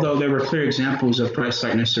shown, although there were clear examples of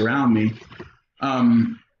Christ-likeness around me,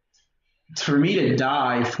 for me to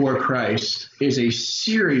die for Christ is a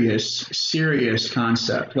serious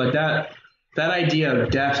concept. Like that idea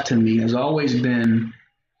of death to me has always been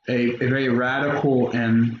a very radical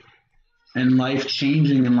and life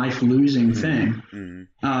changing and life losing thing.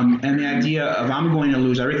 And the idea of I'm going to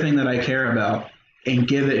lose everything that I care about and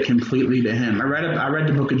give it completely to Him. I read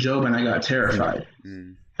the book of Job and I got terrified.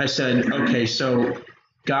 I said, okay, so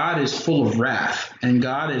God is full of wrath, and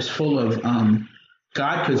God is full of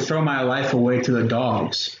God could throw my life away to the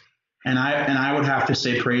dogs, and I would have to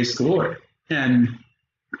say praise the Lord. And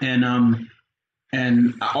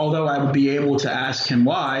although I would be able to ask Him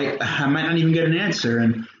why, I might not even get an answer.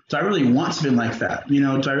 And do I really want something like that?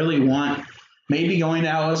 Do I really want, maybe going to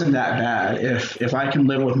hell isn't that bad if I can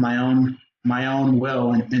live with my own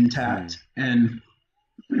will intact. And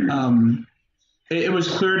it was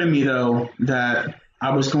clear to me, though, that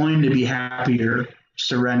I was going to be happier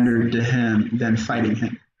surrendered to Him than fighting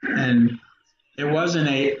Him. And it wasn't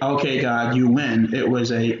okay, God, you win. It was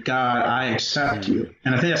God, I accept you.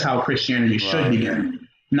 And I think that's how Christianity should begin.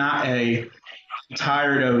 Not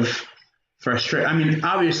tired of frustration. I mean,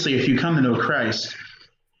 obviously, if you come to know Christ,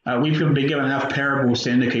 we've been given enough parables to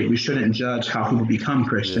indicate we shouldn't judge how people become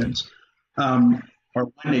Christians, or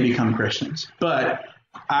when they become Christians. But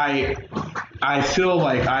I feel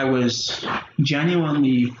like I was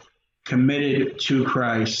genuinely committed to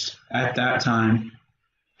Christ at that time,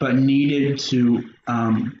 but needed to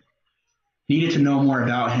know more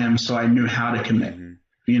about Him so I knew how to commit.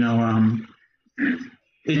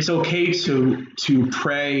 It's okay to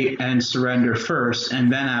pray and surrender first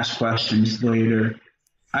and then ask questions later.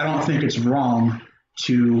 I don't think it's wrong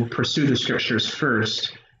to pursue the scriptures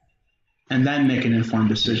first and then make an informed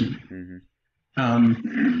decision.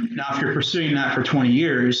 Now, if you're pursuing that for 20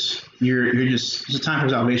 years, you're just, the time for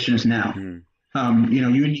salvation is now.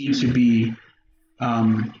 You need to be,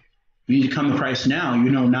 you need to come to Christ now.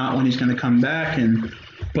 Not when He's going to come back.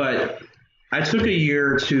 But I took a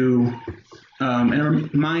year to,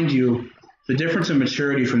 and mind you, the difference in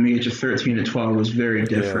maturity from the age of 13 to 12 was very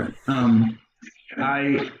different.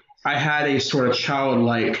 I had a sort of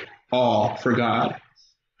childlike awe for God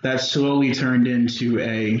that slowly turned into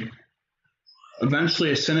eventually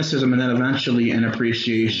a cynicism, and then eventually an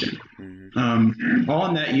appreciation. All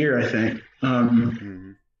in that year, I think.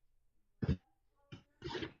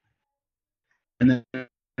 And then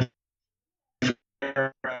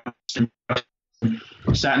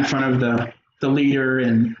sat in front of the leader,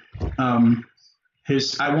 and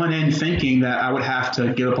I went in thinking that I would have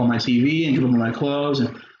to give up on my TV and give up on my clothes,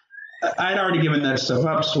 and I'd already given that stuff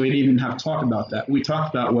up, so we didn't even have to talk about that. What we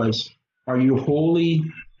talked about was, are you wholly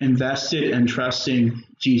invested and trusting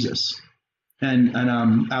Jesus? And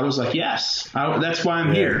I was like, yes, that's why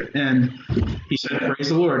I'm here. And he said, praise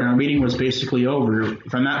the Lord. And our meeting was basically over.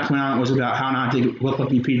 From that point on, it was about how not to look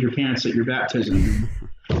like you peed your pants at your baptism.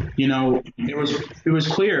 It was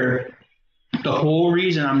clear the whole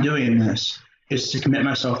reason I'm doing this is to commit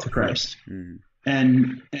myself to Christ.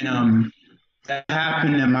 And that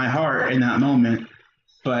happened in my heart in that moment,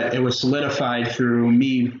 but it was solidified through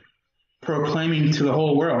me proclaiming to the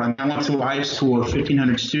whole world. I went to a high school of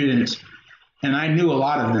 1,500 students, and I knew a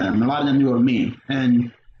lot of them. A lot of them knew of me.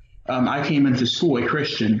 And I came into school a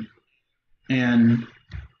Christian, and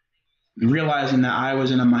realizing that I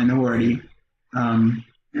was in a minority, I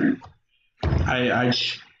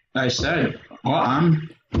said, well,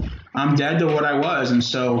 I'm dead to what I was. And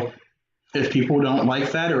so if people don't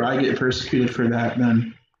like that, or I get persecuted for that,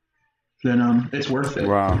 then it's worth it.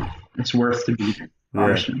 Wow. It's worth to be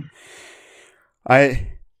Christian.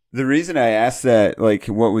 The reason I asked that, like,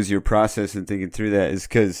 what was your process in thinking through that, is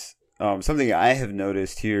because something I have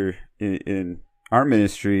noticed here in our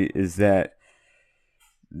ministry is that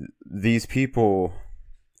these people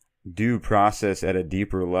do process at a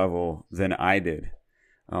deeper level than I did.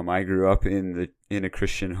 I grew up in a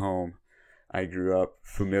Christian home. I grew up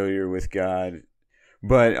familiar with God,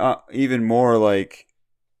 but even more, like,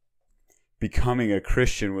 becoming a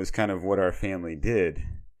Christian was kind of what our family did,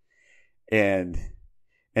 and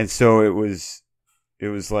so it was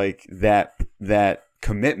like that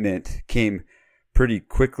commitment came pretty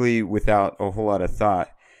quickly without a whole lot of thought,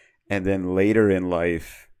 and then later in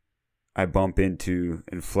life, I bump into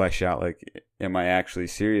and flesh out, like, am I actually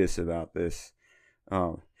serious about this?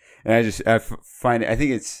 And I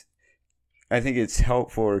think it's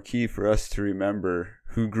helpful or key for us to remember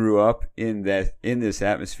who grew up in this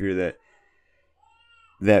atmosphere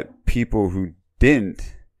that people who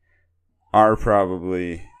didn't are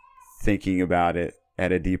probably thinking about it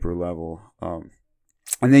at a deeper level. And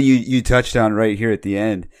then you touched on right here at the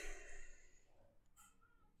end,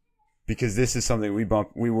 because this is something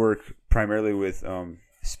we work primarily with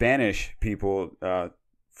Spanish people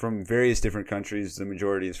from various different countries. The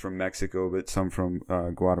majority is from Mexico, but some from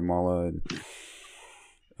Guatemala and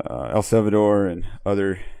El Salvador and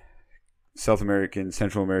other South American,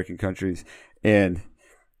 Central American countries. And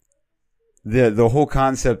the whole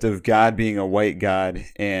concept of God being a white God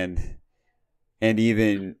and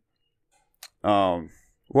even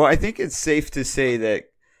well, I think it's safe to say that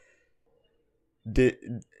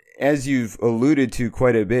as you've alluded to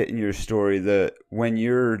quite a bit in your story, when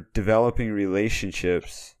you're developing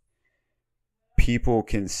relationships, people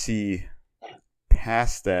can see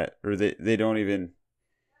past that, or they don't even.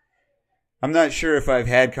 I'm not sure if I've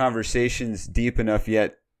had conversations deep enough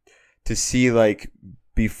yet to see, like,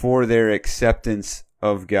 before their acceptance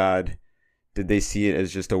of God, did they see it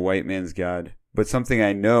as just a white man's God? But something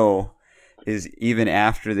I know is even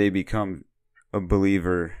after they become a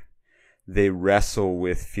believer, they wrestle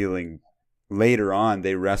with feeling different,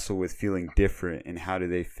 and how do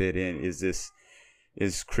they fit in? Is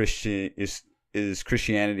Christianity,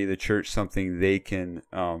 the church, something they can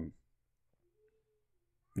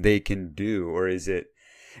do, or is it?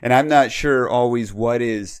 And I'm not sure always what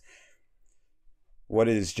is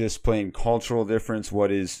just plain cultural difference,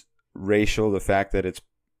 what is racial, the fact that it's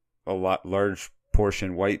a large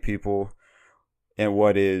portion white people, and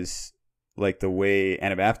what is like the way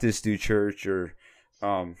Anabaptists do church, or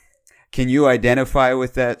can you identify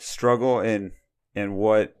with that struggle, and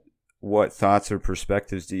what thoughts or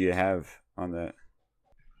perspectives do you have on that?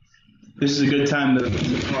 This is a good time to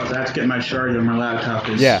pause. I have to get my charger on my laptop.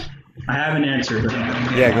 Yeah. I have an answer.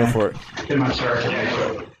 Yeah, go for it. Get my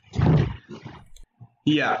charger.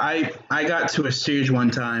 Yeah, I got to a stage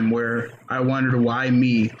one time where I wondered, why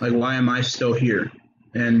me? Like, why am I still here?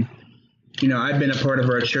 And, you know, I've been a part of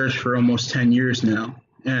our church for almost 10 years now.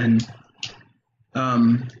 And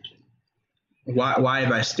why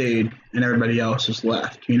have I stayed and everybody else has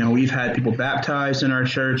left? You know, we've had people baptized in our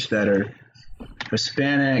church that are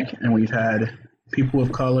Hispanic, and we've had people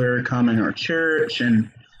of color come in our church, and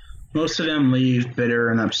most of them leave bitter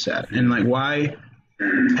and upset. And like, why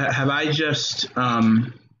have I just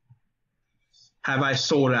have I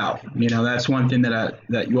sold out? You know, that's one thing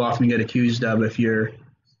that you often get accused of if you're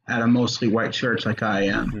at a mostly white church like I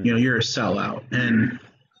am. Mm-hmm. You know, you're a sellout. And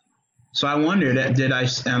so I wondered,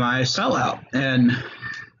 am I a sellout? And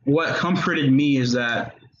what comforted me is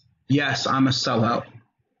that, yes, I'm a sellout,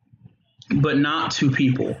 but not to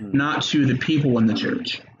people, not to the people in the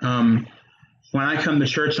church. When I come to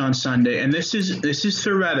church on Sunday, and this is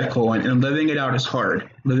theoretical, and living it out is hard.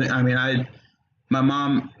 My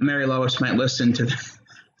mom, Mary Lois, might listen to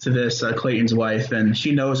this, Clayton's wife, and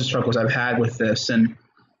she knows the struggles I've had with this. And,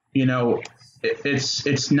 you know,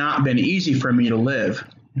 it's not been easy for me to live,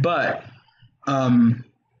 but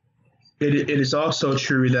it is also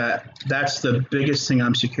true that that's the biggest thing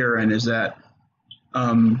I'm secure in, is that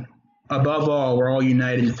above all, we're all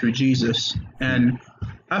united through Jesus. And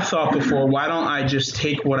I've thought before, why don't I just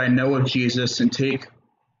take what I know of Jesus and take,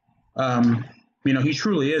 you know, he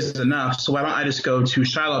truly is enough. So why don't I just go to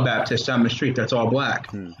Shiloh Baptist down the street that's all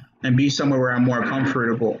black and be somewhere where I'm more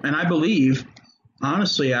comfortable? And I believe,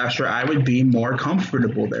 honestly, Asher, I would be more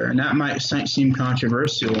comfortable there. And that might seem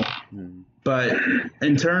controversial, but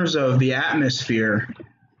in terms of the atmosphere,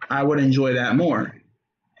 I would enjoy that more.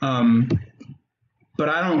 But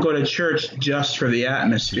I don't go to church just for the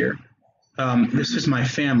atmosphere. This is my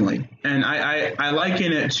family. And I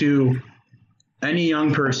liken it to any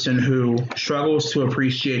young person who struggles to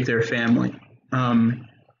appreciate their family. And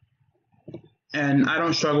I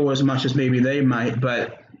don't struggle as much as maybe they might,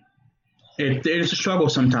 but it is a struggle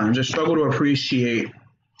sometimes. A struggle to appreciate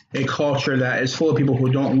a culture that is full of people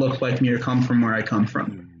who don't look like me or come from where I come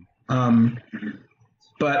from.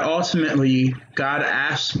 But ultimately, God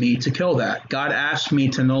asked me to kill that. God asked me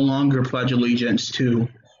to no longer pledge allegiance to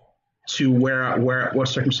what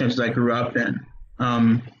circumstances I grew up in.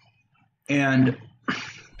 And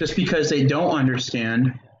just because they don't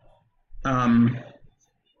understand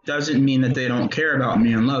doesn't mean that they don't care about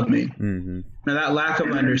me and love me. Mm-hmm. Now, that lack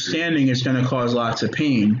of understanding is going to cause lots of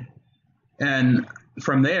pain. And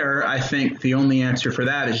from there, I think the only answer for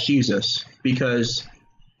that is Jesus. Because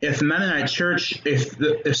if the Mennonite Church,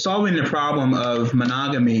 if solving the problem of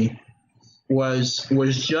monogamy was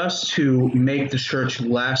just to make the church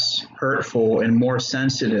less hurtful and more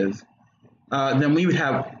sensitive, then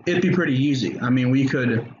it'd be pretty easy. I mean,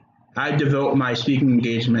 I'd devote my speaking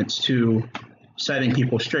engagements to setting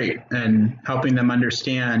people straight and helping them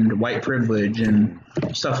understand white privilege and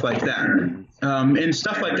stuff like that. And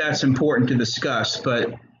stuff like that's important to discuss,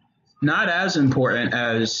 but not as important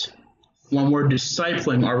as when we're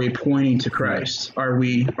discipling, are we pointing to Christ? Are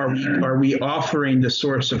we offering the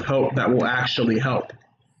source of hope that will actually help?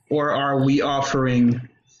 Or are we offering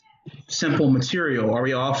simple material? Are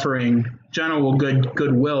we offering general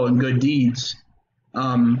goodwill and good deeds?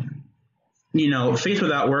 Faith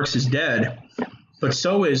without works is dead, but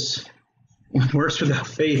so is works without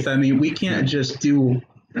faith. I mean, we can't just do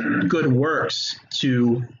good works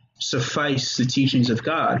to suffice the teachings of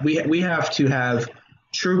God. We have to have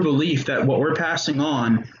true belief that what we're passing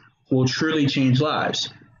on will truly change lives.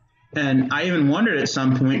 And I even wondered at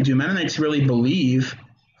some point, do Mennonites really believe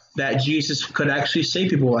that Jesus could actually save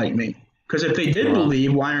people like me? Because if they did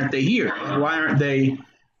believe, why aren't they here?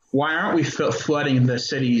 Why aren't we flooding the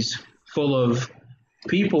cities full of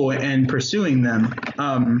people and pursuing them?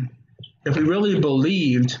 If we really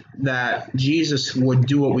believed that Jesus would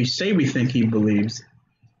do what we say we think he believes,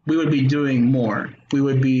 we would be doing more. We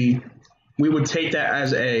would take that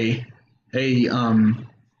as a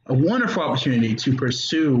wonderful opportunity to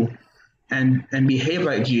pursue and behave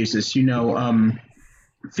like Jesus,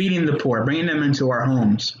 feeding the poor, bringing them into our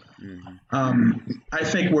homes. I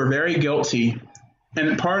think we're very guilty,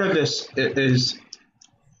 and part of this is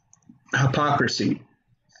hypocrisy.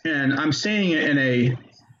 And I'm saying it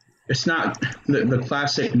it's not the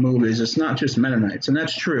classic move is it's not just Mennonites, and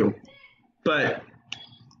that's true, but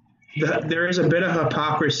there is a bit of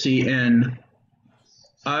hypocrisy in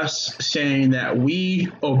us saying that we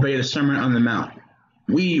obey the Sermon on the Mount.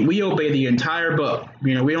 We obey the entire book.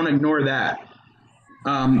 We don't ignore that.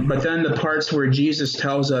 But then the parts where Jesus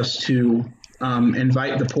tells us to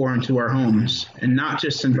invite the poor into our homes, and not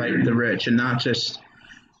just invite the rich, and not just –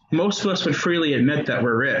 most of us would freely admit that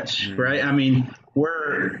we're rich, right? I mean,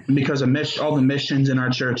 because of all the missions in our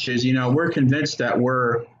churches, we're convinced that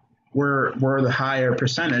we're the higher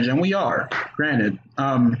percentage, and we are, granted.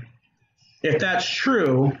 If that's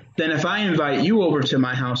true, then if I invite you over to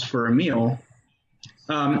my house for a meal,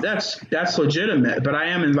 that's legitimate, but I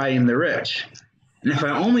am inviting the rich. And if I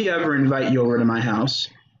only ever invite you over to my house,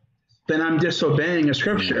 then I'm disobeying a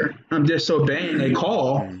scripture. I'm disobeying a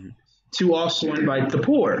call to also invite the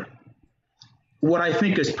poor. What I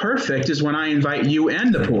think is perfect is when I invite you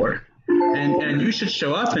and the poor. And you should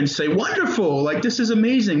show up and say, wonderful, like this is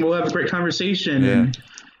amazing. We'll have a great conversation.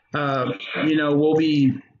 Yeah. And, we'll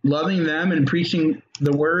be loving them and preaching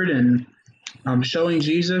the word and showing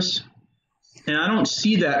Jesus. And I don't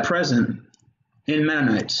see that present in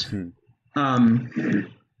Mennonites. And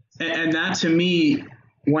that to me,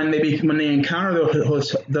 when they encounter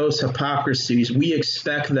those hypocrisies, we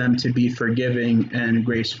expect them to be forgiving and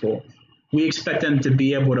graceful. We expect them to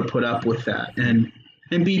be able to put up with that and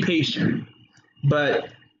be patient. But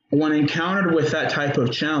when encountered with that type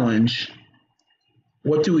of challenge,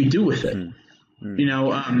 what do we do with it?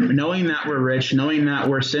 Knowing that we're rich, knowing that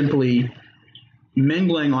we're simply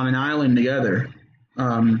mingling on an island together,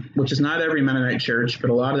 which is not every Mennonite church,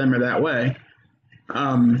 but a lot of them are that way.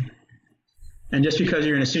 And just because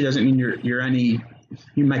you're in a city doesn't mean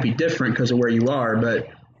you might be different because of where you are, but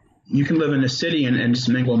you can live in a city and just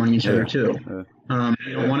mingle among each other too.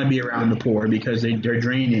 You don't want to be around the poor because they're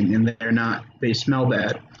draining and they smell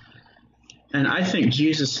bad. And I think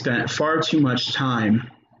Jesus spent far too much time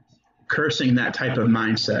cursing that type of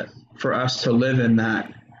mindset for us to live in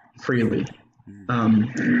that freely.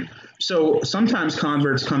 So sometimes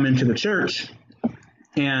converts come into the church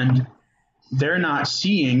and they're not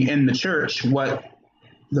seeing in the church what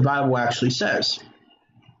the Bible actually says.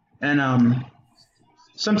 And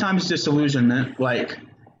sometimes disillusionment, like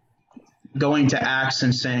going to Acts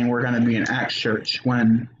and saying we're going to be an Acts church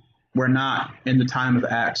when we're not in the time of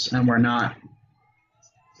Acts and we're not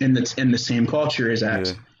in the same culture as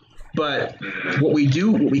Acts. Yeah. But what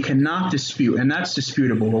we cannot dispute, and that's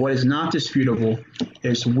disputable, but what is not disputable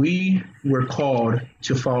is we were called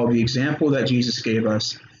to follow the example that Jesus gave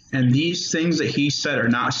us. And these things that he said are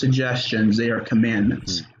not suggestions, they are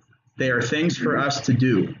commandments. They are things for us to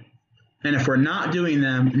do. And if we're not doing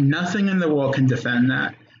them, nothing in the world can defend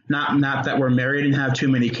that. Not that we're married and have too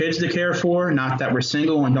many kids to care for, not that we're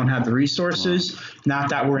single and don't have the resources, not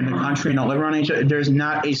that we're in the country and don't live around each other. There's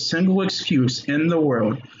not a single excuse in the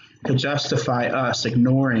world to justify us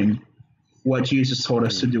ignoring what Jesus told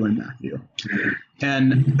us to do in Matthew.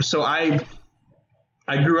 And so I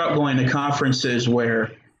grew up going to conferences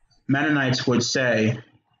where Mennonites would say,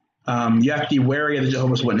 you have to be wary of the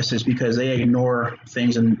Jehovah's Witnesses because they ignore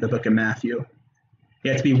things in the book of Matthew.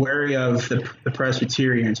 You have to be wary of the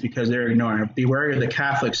Presbyterians because they're ignoring it. Be wary of the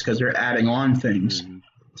Catholics because they're adding on things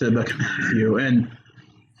to the book of Matthew. And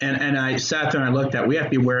I sat there and I looked at, we have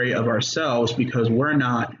to be wary of ourselves because we're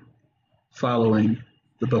not following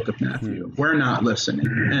the book of Matthew. We're not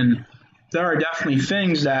listening. there are definitely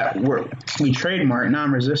things that we trademark,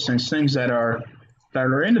 non-resistance, things that are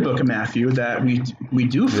in the book of Matthew that we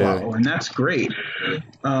do follow, and that's great.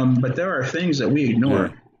 But there are things that we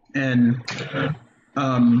ignore, and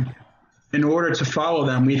in order to follow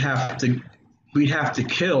them, we'd have to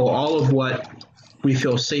kill all of what we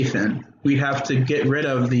feel safe in. We'd have to get rid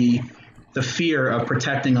of the fear of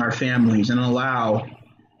protecting our families and allow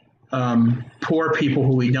poor people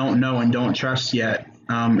who we don't know and don't trust yet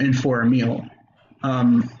in for a meal.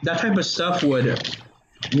 That type of stuff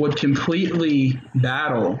would completely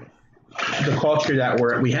battle the culture that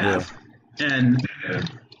we have. And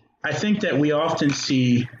I think that we often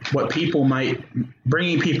see what people might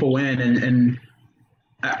bringing people in, and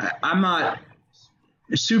I'm not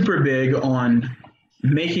super big on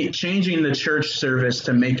changing the church service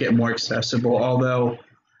to make it more accessible, although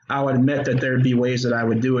I would admit that there'd be ways that I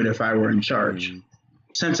would do it if I were in charge.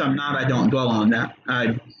 Since I'm not, I don't dwell on that.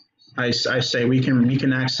 I say we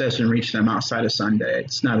can access and reach them outside of Sunday.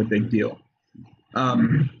 It's not a big deal.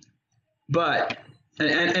 But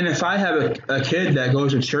if I have a kid that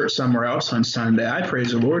goes to church somewhere else on Sunday, I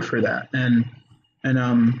praise the Lord for that. And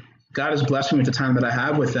God has blessed me with the time that I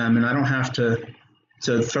have with them, and I don't have to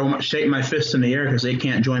shake my fist in the air because they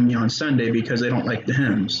can't join me on Sunday because they don't like the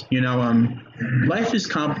hymns. Life is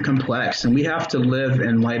complex, and we have to live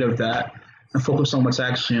in light of that and focus on what's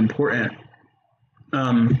actually important.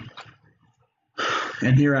 And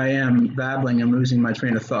here I am babbling and losing my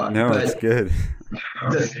train of thought. No, it's good.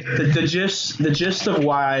 The gist of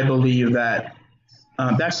why I believe that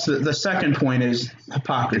that's the second point is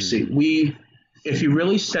hypocrisy. If you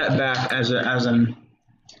really step back as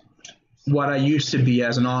what I used to be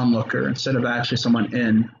as an onlooker instead of actually someone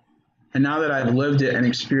in, and now that I've lived it and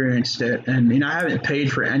experienced it, and I haven't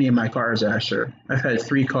paid for any of my cars, Asher. I've had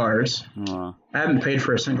 3 cars. I haven't paid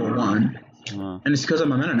for a single one. And it's because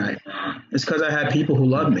I'm a Mennonite. It's because I had people who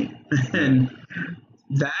love me. And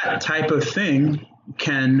that type of thing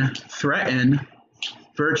can threaten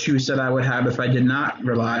virtues that I would have if I did not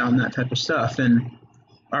rely on that type of stuff. And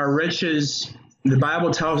our riches, the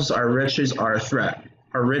Bible tells us our riches are a threat.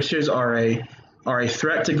 Our riches are a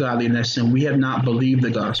threat to godliness, and we have not believed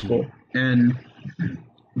the gospel. And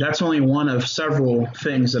that's only one of several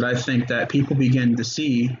things that I think that people begin to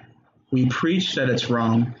see. We preach that it's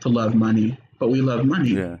wrong to love money, but we love money.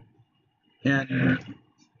 Yeah. And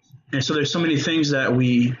so there's so many things that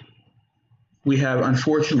we have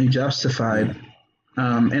unfortunately justified.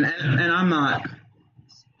 And I'm not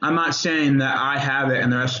saying that I have it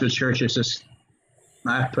and the rest of the church is just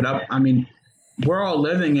I put up. I mean, we're all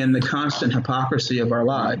living in the constant hypocrisy of our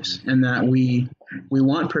lives, and that we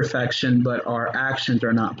want perfection, but our actions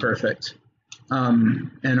are not perfect.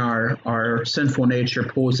 And our sinful nature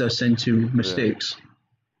pulls us into mistakes.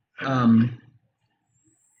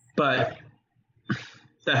 But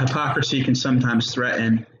the hypocrisy can sometimes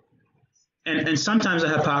threaten, and sometimes the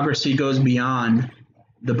hypocrisy goes beyond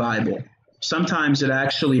the Bible. Sometimes it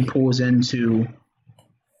actually pulls into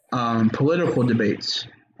political debates,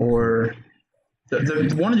 or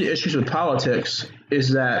one of the issues with politics is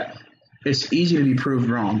that it's easy to be proved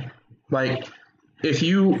wrong. Like, if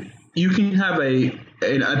you can have an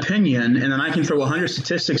opinion, and then I can throw 100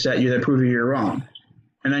 statistics at you that prove you're wrong,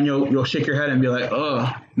 and then you'll shake your head and be like,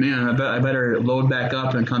 "Oh man, I better load back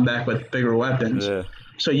up and come back with bigger weapons." Yeah.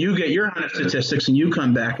 So you get your 100 statistics and you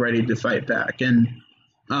come back ready to fight back. And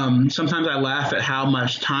sometimes I laugh at how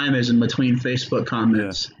much time is in between Facebook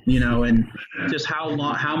comments, and just how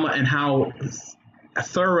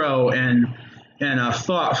thorough and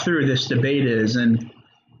thought through this debate is. And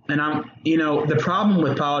I'm, the problem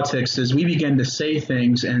with politics is we begin to say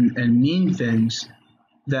things and mean things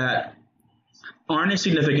that aren't as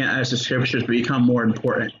significant as the scriptures, but become more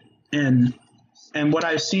important. And what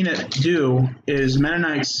I've seen it do is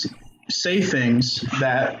Mennonites say things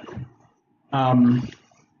that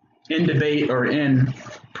in debate or in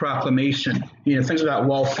proclamation, things about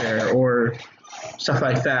welfare or stuff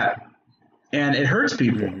like that, and it hurts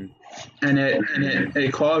people, and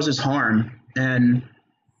it causes harm, and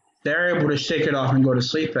they're able to shake it off and go to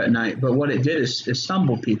sleep at night. But what it did is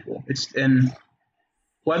stumble people. And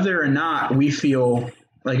whether or not we feel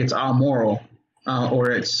like it's amoral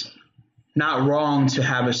or it's not wrong to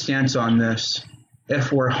have a stance on this,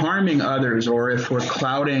 if we're harming others or if we're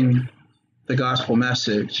clouding the gospel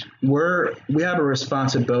message, we have a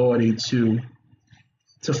responsibility to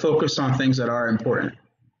focus on things that are important,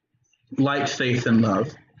 like faith and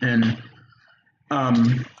love. And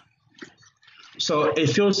so it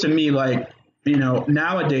feels to me like,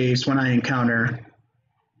 nowadays when I encounter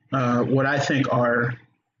what I think are,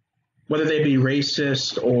 whether they be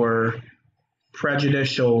racist or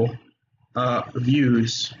prejudicial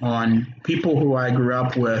views on people who I grew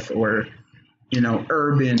up with, or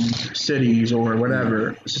urban cities, or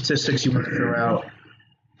whatever statistics you want to throw out.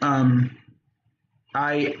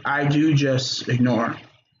 I do just ignore.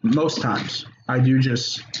 Most times, I do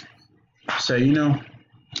just say, don't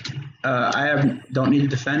need to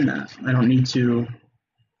defend that. I don't need to.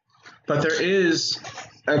 But there is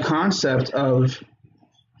a concept of,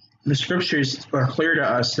 the scriptures are clear to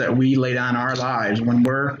us that we lay down our lives when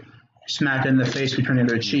we're smacked in the face, we turn the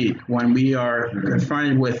other cheek. When we are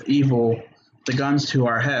confronted with evil, the gun's to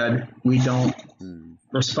our head, we don't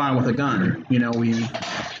respond with a gun. We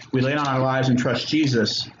lay down our lives and trust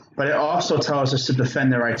Jesus. But it also tells us to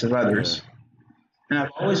defend the rights of others. And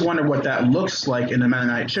I've always wondered what that looks like in the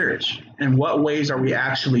Mennonite church, and what ways are we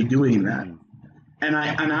actually doing that. And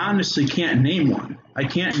I honestly can't name one. I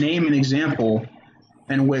can't name an example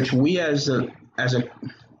in which we as a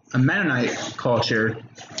Mennonite culture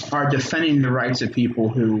are defending the rights of people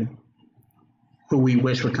who we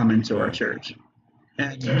wish would come into our church.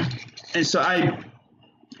 And so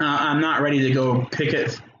I'm not ready to go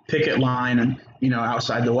picket line and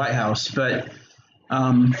outside the White House, but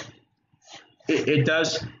it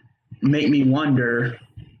does make me wonder.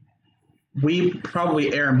 We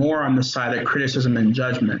probably err more on the side of criticism and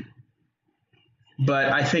judgment,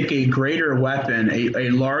 but I think a greater weapon, a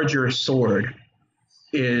larger sword,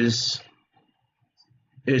 is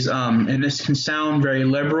and this can sound very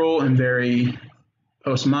liberal and very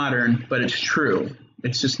postmodern, but it's true.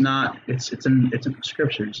 It's just not. It's in the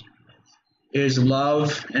scriptures. Is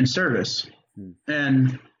love and service,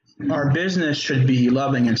 and our business should be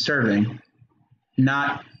loving and serving,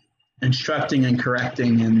 not instructing and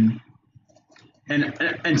correcting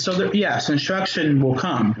and so yes, instruction will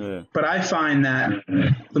come, but I find that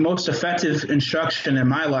the most effective instruction in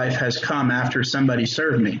my life has come after somebody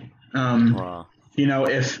served me.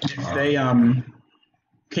 If they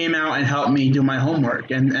came out and helped me do my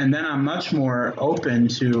homework, and then I'm much more open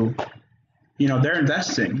to, they're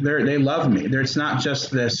investing, they love me. It's not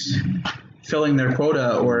just this filling their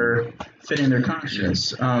quota or fitting their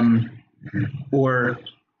conscience, or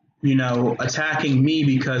attacking me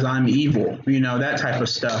because I'm evil, that type of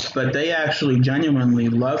stuff. But they actually genuinely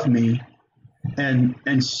love me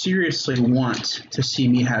and seriously want to see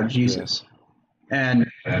me have Jesus. And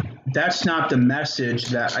that's not the message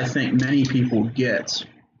that I think many people get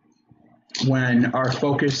when our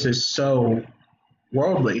focus is so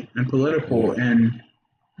worldly and political. And,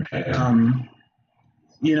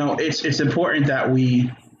 it's important that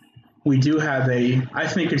we do have I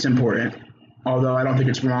think it's important, although I don't think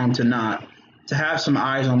it's wrong to have some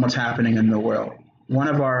eyes on what's happening in the world. One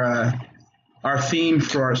of our theme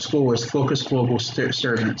for our school is Focus Global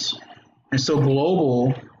Servants. And so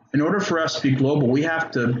global, in order for us to be global, we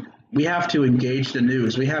have to engage the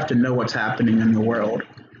news. We have to know what's happening in the world.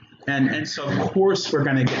 And so of course we're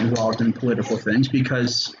going to get involved in political things,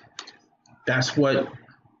 because that's what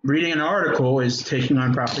reading an article is, taking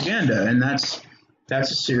on propaganda, and that's a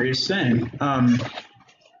serious thing.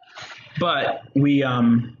 But we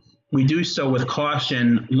do so with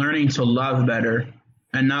caution, learning to love better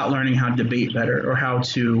and not learning how to debate better, or how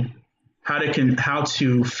to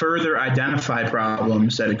further identify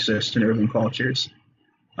problems that exist in urban cultures,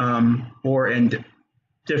 or in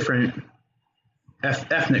different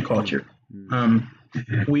ethnic culture.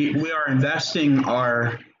 We are investing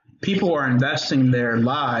people are investing their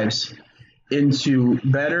lives into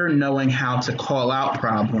better knowing how to call out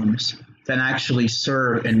problems than actually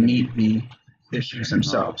serve and meet the issues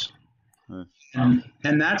themselves. And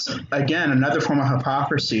that's, again, another form of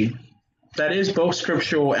hypocrisy that is both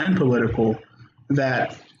scriptural and political,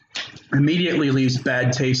 that immediately leaves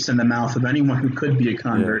bad taste in the mouth of anyone who could be a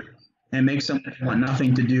convert, and makes them want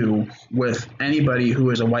nothing to do with anybody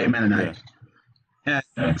who is a white Mennonite. And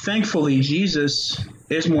thankfully, Jesus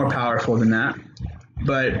is more powerful than that.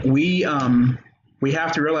 But we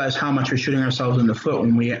have to realize how much we're shooting ourselves in the foot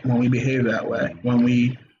when we behave that way. When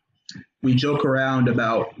we joke around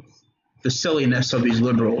about the silliness of these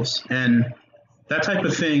liberals, and that type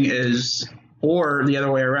of thing is, or the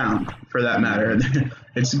other way around, for that matter.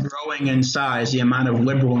 It's growing in size, the amount of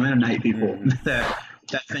liberal Mennonite people that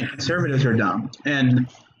think conservatives are dumb. And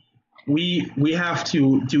we have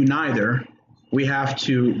to do neither. We have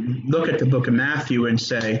to look at the book of Matthew and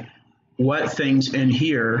say, what things in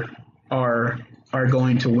here are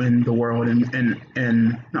going to win the world,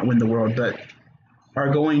 and not win the world, but are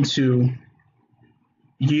going to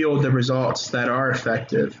yield the results that are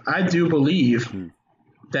effective. I do believe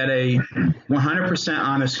that a 100%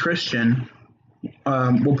 honest Christian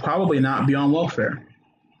will probably not be on welfare.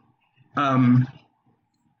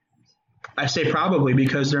 I say probably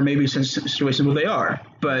because there may be some situations where they are,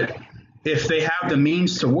 but if they have the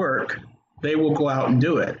means to work, they will go out and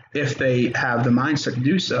do it if they have the mindset to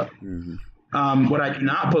do so. What I do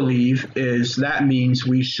not believe is that means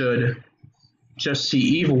we should just see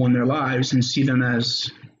evil in their lives and see them as,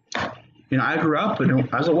 I grew up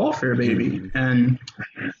as a welfare baby. And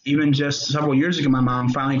even just several years ago, my mom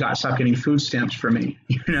finally stopped getting food stamps for me,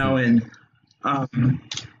 and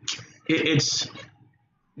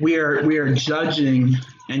we are judging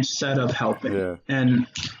instead of helping. Yeah. And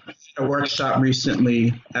I did a workshop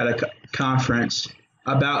recently at a conference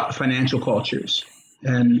about financial cultures.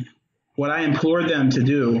 And what I implored them to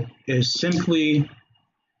do is simply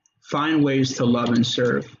find ways to love and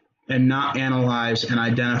serve and not analyze and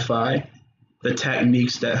identify the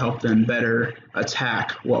techniques that help them better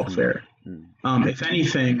attack welfare. If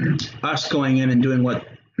anything, us going in and doing what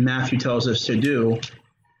Matthew tells us to do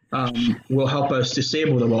will help us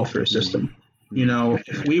disable the welfare system.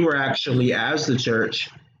 If we were actually, as the church,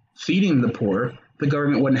 feeding the poor, the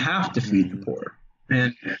government wouldn't have to feed the poor.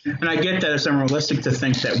 And I get that it's unrealistic to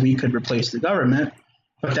think that we could replace the government,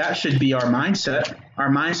 but that should be our mindset. Our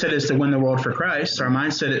mindset is to win the world for Christ. Our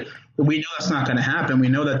mindset, we know that's not going to happen. We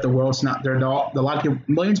know that the world's not there.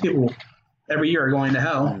 Millions of people every year are going to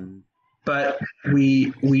hell, but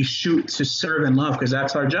we shoot to serve and love because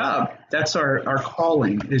that's our job. That's our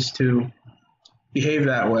calling, is to behave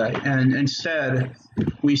that way. And instead,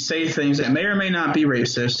 we say things that may or may not be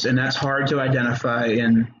racist, and that's hard to identify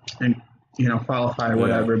and qualify or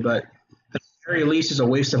whatever. But at the very least, is a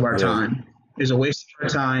waste of our time. Is a waste of our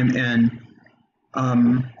time and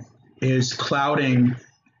is clouding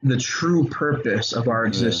the true purpose of our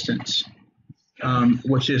existence,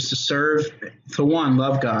 which is to serve, to one,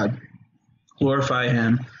 love God, glorify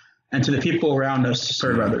Him, and to the people around us to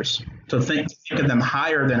serve others, to think of them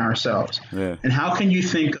higher than ourselves. Yeah. And how can you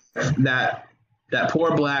think of that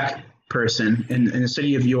poor black person in the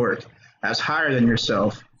city of York as higher than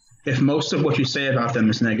yourself if most of what you say about them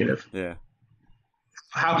is negative? Yeah.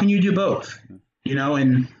 How can you do both?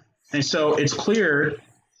 And so it's clear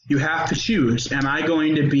you have to choose. Am I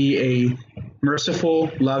going to be a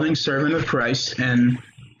merciful, loving servant of Christ and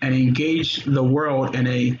engage the world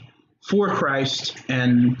for Christ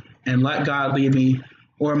and let God lead me?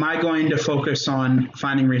 Or am I going to focus on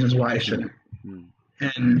finding reasons why I shouldn't?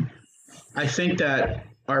 And I think that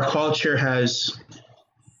our culture has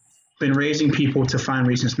been raising people to find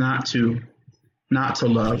reasons not to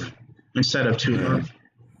love instead of to love.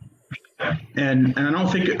 And I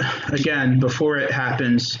don't think, again, before it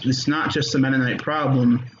happens, it's not just a Mennonite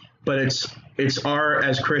problem, but it's our,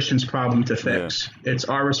 as Christians, problem to fix. Yeah. It's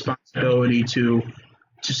our responsibility to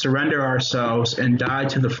surrender ourselves and die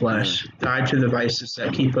to the flesh, die to the vices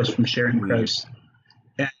that keep us from sharing Christ.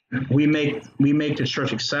 And we make the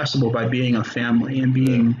church accessible by being a family and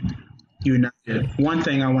being united. One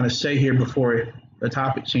thing I want to say here before the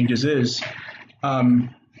topic changes is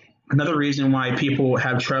another reason why people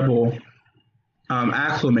have trouble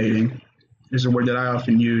acclimating, is a word that I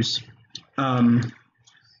often use,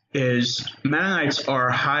 is Mennonites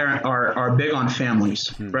are big on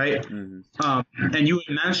families, right? And you would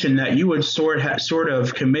mention that you would sort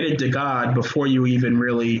of committed to God before you even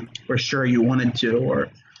really were sure you wanted to, or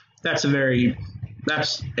that's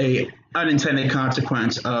a unintended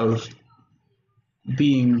consequence of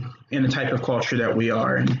being in the type of culture that we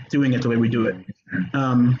are and doing it the way we do it.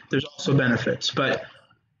 There's also benefits, but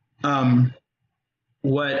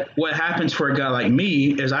what happens for a guy like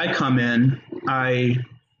me is I come in, I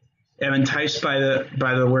am enticed by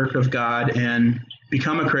the work of God and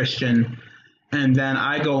become a Christian, and then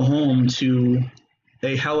I go home to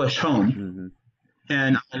a hellish home,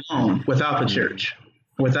 and I'm alone, without the church,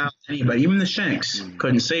 without anybody. Even the Shanks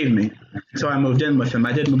couldn't save me, so I moved in with them.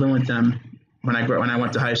 I did move in with them when I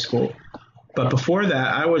went to high school, but before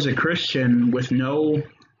that, I was a Christian with no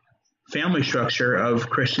family structure of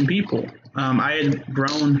Christian people. I had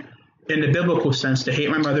grown in the biblical sense to hate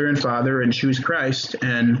my mother and father and choose Christ.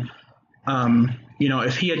 And,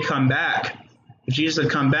 if he had come back, if Jesus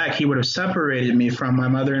had come back, he would have separated me from my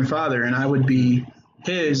mother and father, and I would be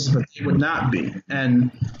his, but he would not be.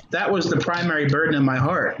 And that was the primary burden in my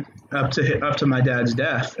heart up to my dad's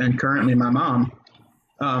death, and currently my mom,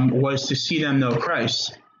 was to see them know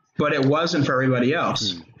Christ. But it wasn't for everybody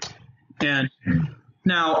else. And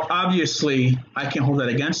now, obviously, I can't hold that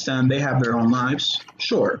against them. They have their own lives.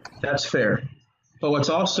 Sure, that's fair. But what's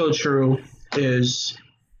also true is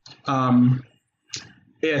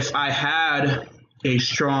if I had a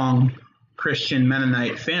strong Christian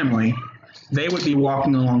Mennonite family, they would be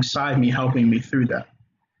walking alongside me, helping me through that.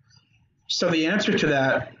 So the answer to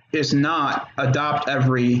that is not adopt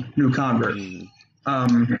every new convert.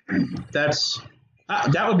 That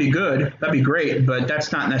would be good. That'd be great, but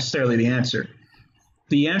that's not necessarily the answer.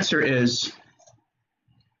 The answer is,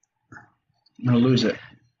 I'm going to lose it.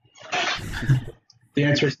 The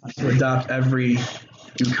answer is not to adopt every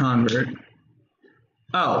new convert.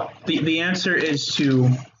 Oh, the answer is to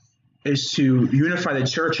unify the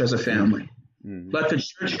church as a family. Let the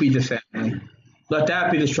church be the family. Let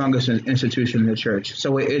that be the strongest institution in the church,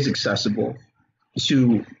 so it is accessible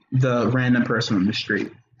to the random person on the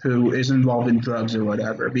street who is involved in drugs or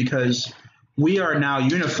whatever, because we are now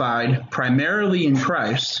unified primarily in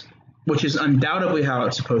Christ, which is undoubtedly how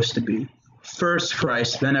it's supposed to be. First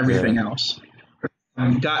Christ, then everything else.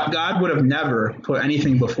 God would have never put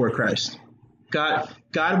anything before Christ. God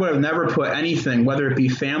would have never put anything, whether it be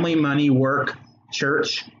family, money, work,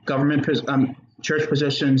 church, government, church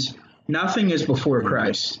positions. Nothing is before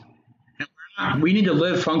Christ. And we need to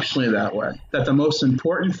live functionally that way. That the most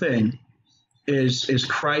important thing is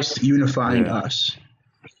Christ unifying us.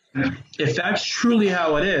 If that's truly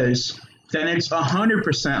how it is, then it's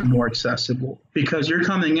 100% more accessible, because you're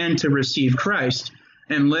coming in to receive Christ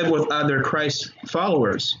and live with other Christ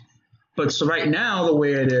followers. But so right now, the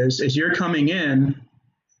way it is you're coming in,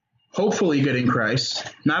 hopefully getting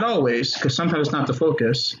Christ, not always, because sometimes it's not the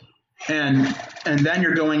focus, and then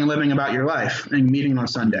you're going and living about your life and meeting on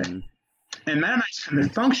Sunday. And Mennonites can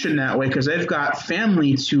function that way because they've got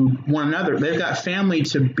family to one another. They've got family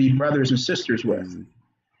to be brothers and sisters with.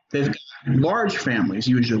 They've got large families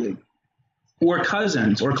usually, or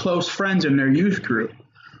cousins or close friends in their youth group.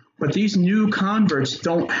 But these new converts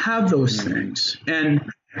don't have those things, and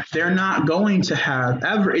they're not going to have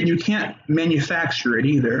ever, and you can't manufacture it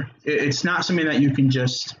either. It's not something that you can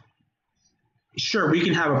just, sure, we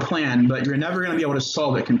can have a plan, but you're never going to be able to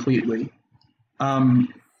solve it completely.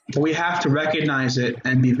 But we have to recognize it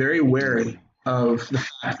and be very wary of the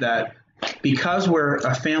fact that because we're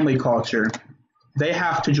a family culture, they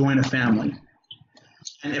have to join a family.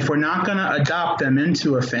 And if we're not going to adopt them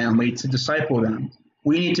into a family to disciple them,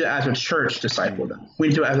 we need to, as a church, disciple them. We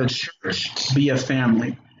need to, as a church, be a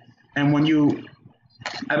family. And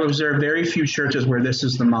I've observed very few churches where this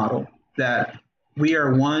is the model, that we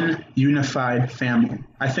are one unified family.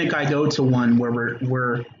 I think I go to one where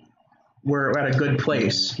we're at a good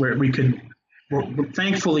place where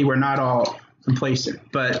thankfully we're not all complacent,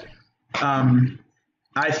 but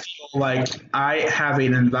I feel like I have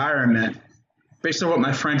an environment based on what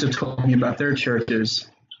my friends have told me about their churches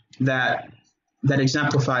that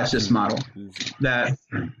exemplifies this model, that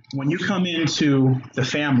when you come into the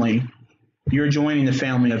family, you're joining the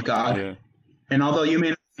family of God. Yeah. And although you may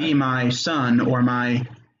not be my son or my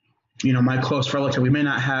close relative, we may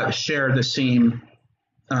not share the same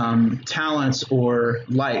talents or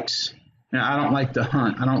likes. I don't like to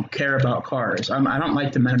hunt. I don't care about cars. I don't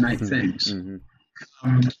like the Mennonite things.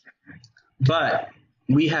 But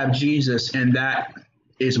we have Jesus, and that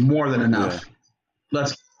is more than enough. Yeah.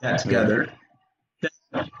 Let's get that together.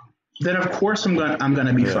 Yeah. Then of course I'm going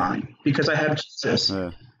to be fine because I have Jesus.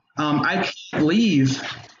 Yeah. I can't leave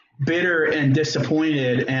bitter and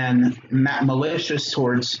disappointed and malicious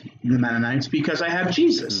towards the Mennonites because I have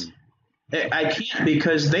Jesus. I can't,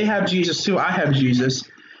 because they have Jesus too. I have Jesus.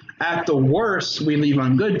 At the worst, we leave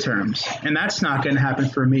on good terms, and that's not going to happen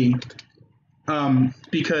for me,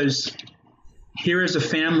 because here is a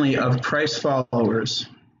family of Christ followers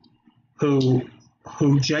who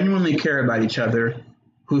genuinely care about each other,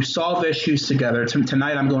 who solve issues together.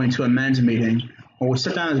 Tonight, I'm going to a men's meeting where we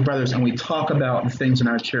sit down as brothers and we talk about the things in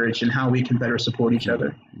our church and how we can better support each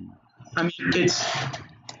other. I mean,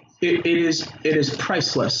 it is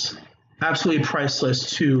priceless. Absolutely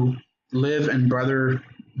priceless to live in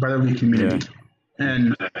brotherly community,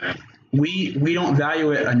 and we don't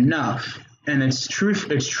value it enough. And it's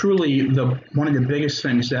truly one of the biggest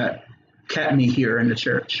things that kept me here in the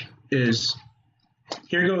church. Is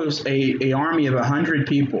here goes a army of 100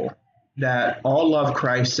 people that all love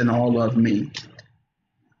Christ and all love me.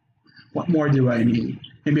 What more do I need?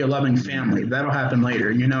 Maybe a loving family. That'll happen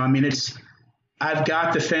later. I mean, I've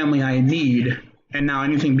got the family I need. And now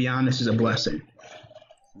anything beyond this is a blessing.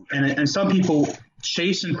 And some people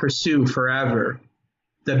chase and pursue forever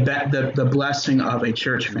the blessing of a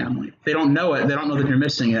church family. They don't know it. They don't know that you're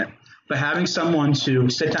missing it. But having someone to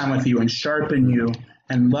sit down with you and sharpen you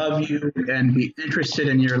and love you and be interested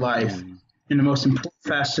in your life, in the most important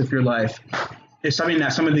facets of your life, is something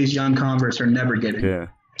that some of these young converts are never getting. Yeah.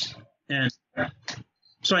 And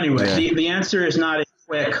so anyway, the answer is not a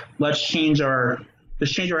quick, let's change our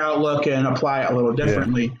outlook and apply it a little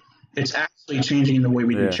differently. Yeah. It's actually changing the way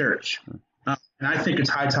we do church. And I think it's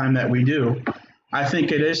high time that we do. I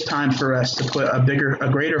think it is time for us to put a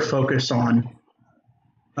greater focus on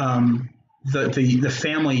the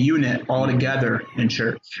family unit all together in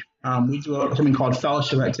church. We do something called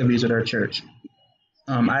fellowship activities at our church.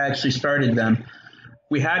 I actually started them.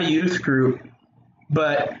 We had a youth group,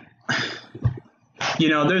 but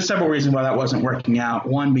there's several reasons why that wasn't working out.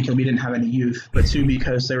 One, because we didn't have any youth, but two,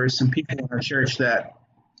 because there were some people in our church that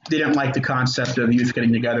didn't like the concept of youth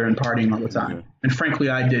getting together and partying all the time. And frankly,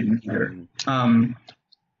 I didn't either.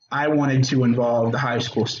 I wanted to involve the high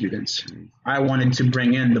school students. I wanted to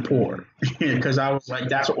bring in the poor because I was like,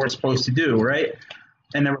 that's what we're supposed to do, right?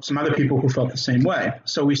 And there were some other people who felt the same way.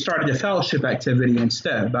 So we started a fellowship activity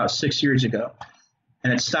instead about 6 years ago.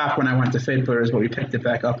 And it stopped when I went to Faith Pillars, but we picked it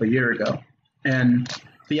back up a year ago. And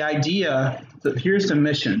the idea, here's the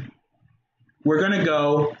mission. We're going to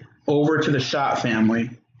go over to the Schott family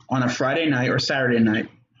on a Friday night or Saturday night,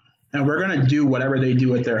 and we're going to do whatever they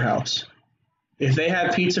do at their house. If they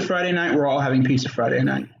have pizza Friday night, we're all having pizza Friday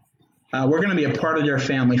night. We're going to be a part of their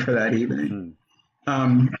family for that evening.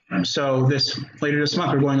 So later this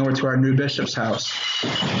month, we're going over to our new bishop's house.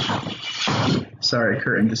 Sorry,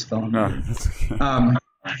 curtain just fell on me.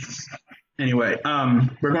 Anyway,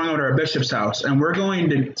 we're going over to our bishop's house, and we're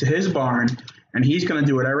going to his barn, and he's going to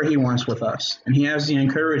do whatever he wants with us. And he has the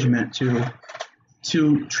encouragement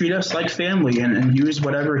to treat us like family and use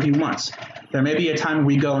whatever he wants. There may be a time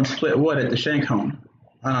we go and split wood at the Shank home.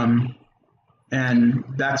 And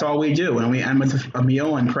that's all we do. And we end with a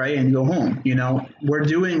meal and pray and go home. We're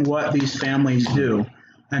doing what these families do.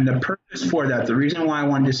 And the purpose for that, the reason why I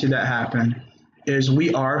wanted to see that happen is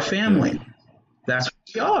we are family. That's what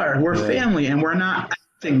we are. We're family, and we're not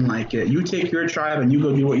acting like it. You take your tribe and you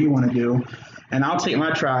go do what you want to do. And I'll take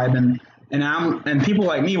my tribe and people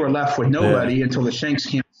like me were left with nobody until the Shanks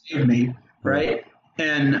came to save me, right?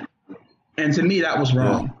 And to me, that was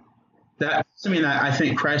wrong. That's something that I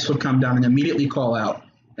think Christ would come down and immediately call out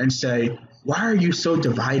and say, why are you so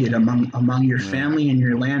divided among your family and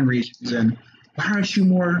your land regions? And why aren't you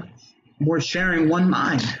more sharing one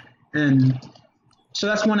mind? And so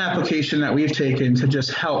that's one application that we've taken to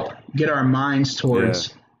just help get our minds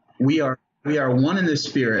towards we are one in the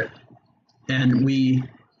Spirit, and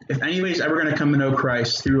if anybody's ever going to come to know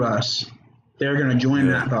Christ through us, they're going to join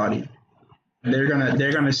that body. They're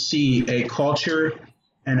going to see a culture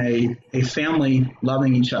and a family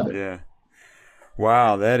loving each other. Yeah.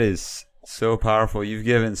 Wow, that is so powerful. You've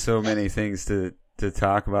given so many things to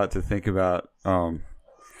talk about, to think about.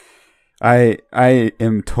 I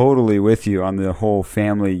am totally with you on the whole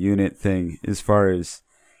family unit thing, as far as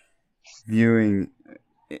viewing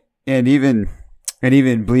and even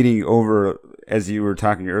bleeding over, as you were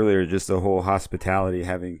talking earlier, just the whole hospitality,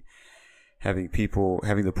 having people,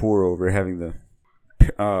 having the poor over, having the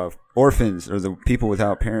orphans or the people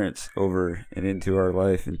without parents over and into our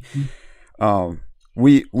life. And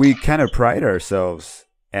we kind of pride ourselves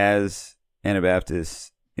as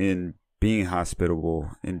Anabaptists in being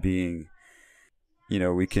hospitable and being,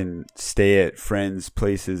 we can stay at friends'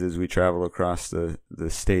 places as we travel across the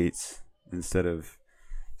states instead of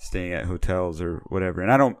staying at hotels or whatever.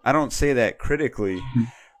 And I don't say that critically,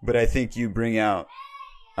 but I think you bring out,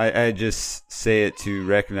 I just say it to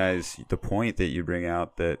recognize the point that you bring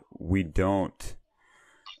out, that we don't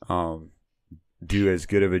do as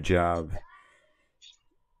good of a job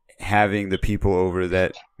having the people over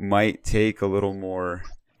that might take a little more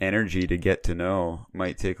energy to get to know,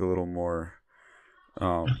 might take a little more,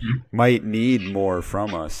 might need more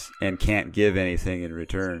from us and can't give anything in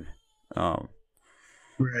return.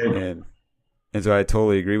 Right. And so I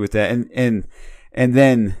totally agree with that. And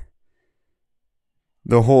then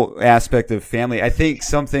the whole aspect of family, I think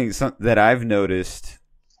something that I've noticed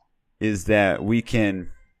is that we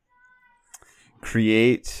can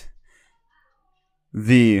create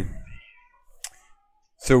so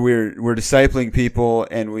we're discipling people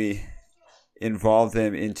and we involve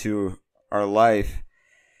them into our life,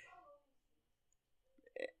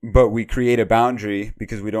 but we create a boundary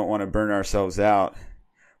because we don't want to burn ourselves out.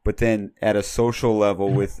 But then at a social level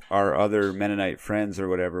with our other Mennonite friends or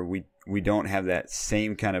whatever, we don't have that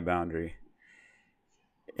same kind of boundary.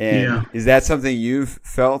 And is that something you've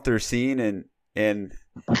felt or seen? And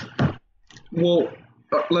well,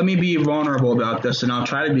 let me be vulnerable about this, and I'll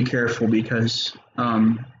try to be careful because,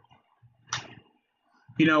 one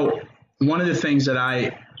of the things that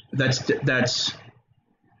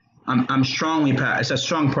I'm strongly it's a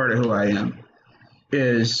strong part of who I am,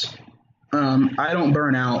 is I don't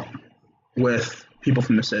burn out with people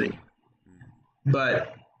from the city,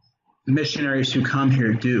 but missionaries who come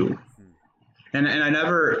here do. And I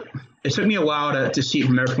never, it took me a while to see it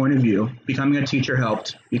from their point of view. Becoming a teacher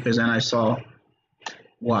helped, because then I saw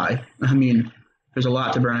why. I mean, there's a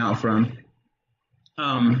lot to burn out from.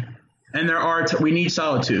 And we need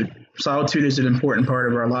solitude. Solitude is an important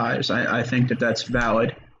part of our lives. I think that's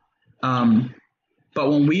valid. But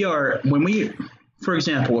for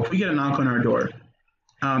example, if we get a knock on our door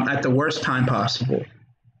at the worst time possible,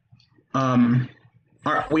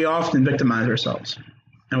 we often victimize ourselves,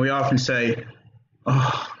 and we often say,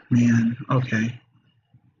 "Oh man, okay,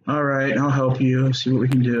 all right, I'll help you. See what we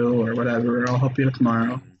can do, or whatever. I'll help you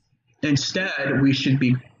tomorrow." Instead, we should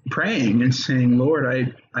be praying and saying, "Lord,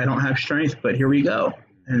 I don't have strength, but here we go,"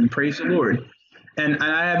 and praise the Lord. And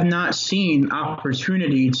I have not seen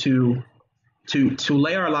opportunity to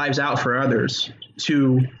lay our lives out for others,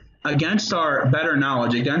 against our better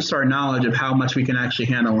knowledge, against our knowledge of how much we can actually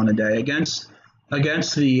handle in a day, against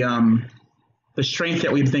the strength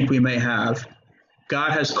that we think we may have.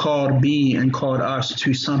 God has called me and called us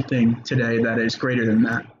to something today that is greater than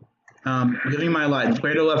that. Giving my life,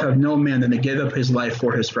 greater love have no man than to give up his life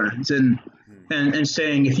for his friends, and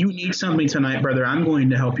saying, if you need something tonight, brother, I'm going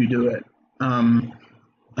to help you do it. And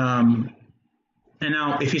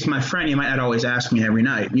now, if he's my friend, he might not always ask me every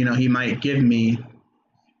night. He might give me,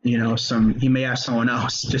 he may ask someone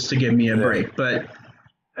else just to give me a break. But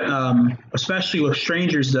especially with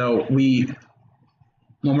strangers, though,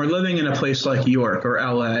 when we're living in a place like York or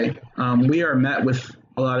LA, we are met with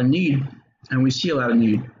a lot of need, and we see a lot of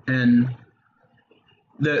need. And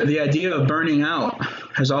the idea of burning out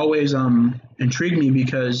has always intrigued me,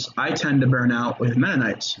 because I tend to burn out with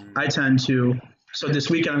Mennonites. So this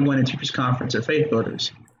weekend I'm going to Teachers Conference at Faith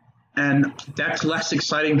Builders, and that's less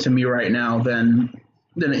exciting to me right now than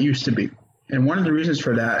it used to be. And one of the reasons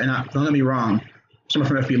for that, and don't get me wrong, someone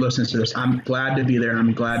from FB listens to this, I'm glad to be there and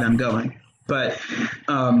I'm glad I'm going. But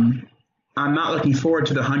I'm not looking forward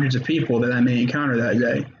to the hundreds of people that I may encounter that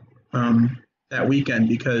day, that weekend,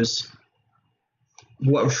 because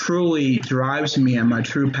what truly drives me and my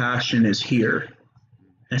true passion is here.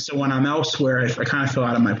 And so when I'm elsewhere, I kind of feel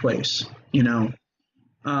out of my place,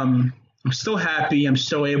 I'm still happy, I'm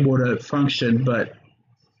still able to function, but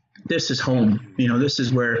this is home. This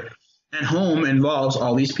is where, and home involves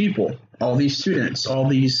all these people, all these students,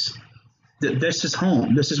 this is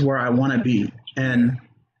home. This is where I want to be. And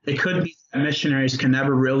it could be that missionaries can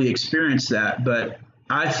never really experience that, but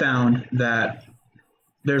I found that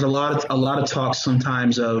there's a lot of talk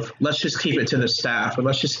sometimes of, let's just keep it to the staff, or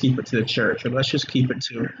let's just keep it to the church, or let's just keep it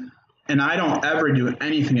to, and I don't ever do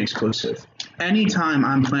anything exclusive. Anytime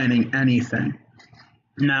I'm planning anything.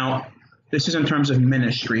 Now, this is in terms of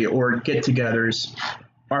ministry or get-togethers.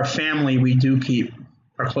 Our family,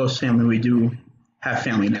 our close family, we do have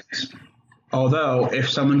family nights. Although, if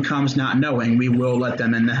someone comes not knowing, we will let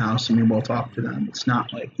them in the house and we will talk to them. It's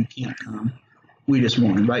not like you can't come. We just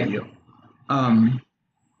won't invite you.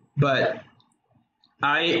 But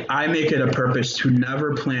I make it a purpose to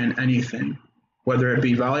never plan anything, whether it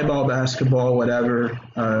be volleyball, basketball, whatever,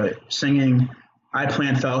 singing. I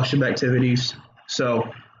plan fellowship activities.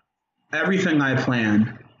 So everything I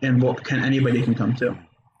plan anybody can come to.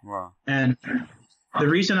 Wow. And the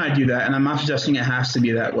reason I do that, and I'm not suggesting it has to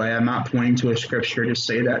be that way, I'm not pointing to a scripture to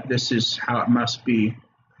say that this is how it must be,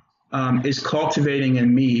 is cultivating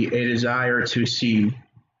in me a desire to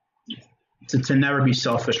never be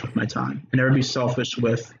selfish with my time, never be selfish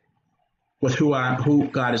with what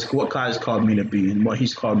God has called me to be and what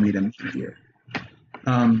He's called me to be here.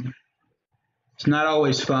 It's not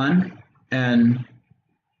always fun, and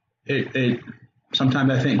it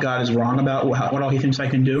sometimes I think God is wrong about what all He thinks I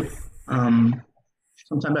can do.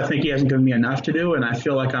 Sometimes I think He hasn't given me enough to do, and I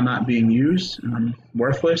feel like I'm not being used and I'm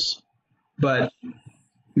worthless. But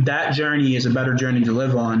that journey is a better journey to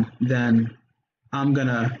live on than I'm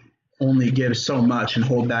gonna only give so much and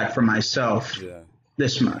hold back for myself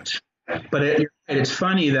this much. But it's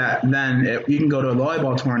funny that then you can go to a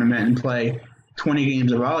volleyball tournament and play 20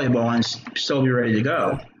 games of volleyball and still be ready to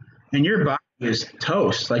go, and your body is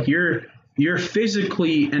toast. Like you're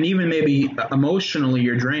physically and even maybe emotionally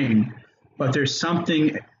you're drained, but there's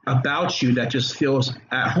something about you that just feels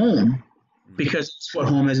at home, because it's what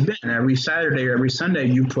home has been. Every Saturday or every Sunday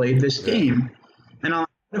you played this game. And what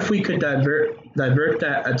if we could divert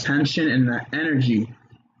that attention and that energy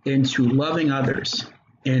into loving others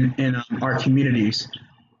in our communities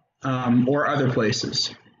or other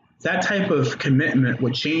places? That type of commitment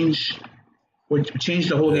would change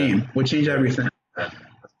the whole game, would change everything.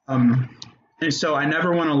 And so I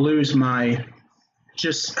never want to lose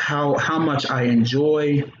just how much I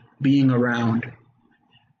enjoy being around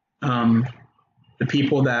the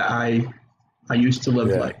people that I used to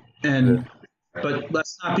live like. And But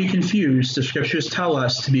let's not be confused. The scriptures tell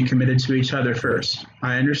us to be committed to each other first.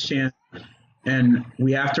 I understand. And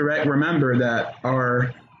we have to remember that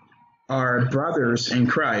our brothers in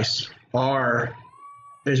Christ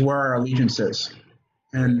is where our allegiance is.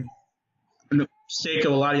 And the mistake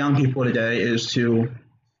of a lot of young people today is to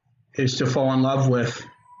fall in love with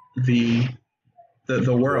the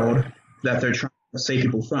world that they're trying to save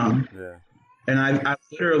people from. Yeah. And I've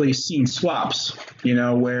literally seen swaps,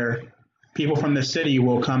 where people from the city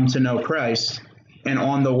will come to know Christ, and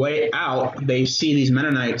on the way out, they see these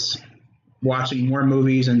Mennonites watching more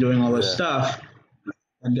movies and doing all this stuff,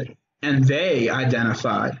 and they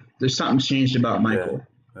identify there's something changed about Michael.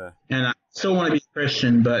 And I still want to be a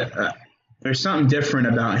Christian, but there's something different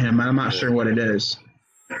about him. I'm not sure what it is.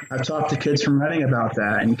 I've talked to kids from Reading about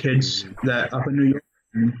that, and kids that up in New York.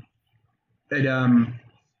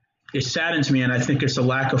 It saddens me, and I think it's a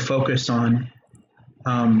lack of focus on.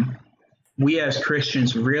 We as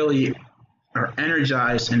Christians really are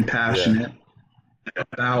energized and passionate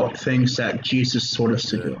about things that Jesus taught us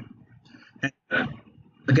to do. And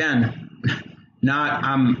again,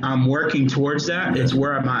 I'm working towards that. It's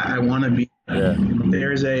where I want to be. Yeah.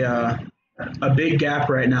 There's a big gap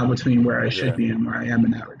right now between where I should be and where I am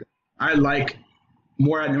in that regard. I like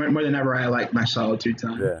more than ever. I like my solitude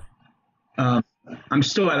time. Yeah. I'm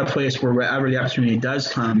still at a place where wherever the opportunity does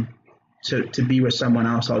come to be with someone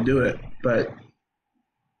else, I'll do it. But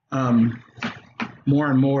more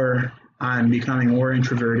and more, I'm becoming more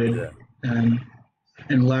introverted and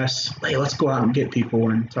less, hey, let's go out and get people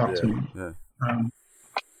and talk to them.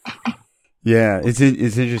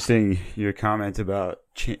 It's interesting your comment about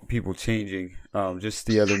people changing. Just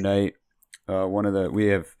the other night, we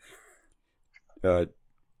have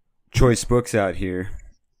choice books out here,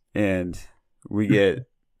 and we get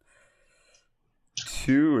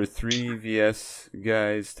 2 or 3 VS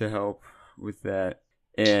guys to help with that,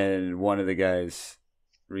 and one of the guys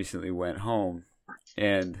recently went home,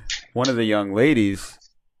 and one of the young ladies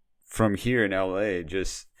from here in LA,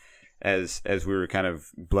 just as we were kind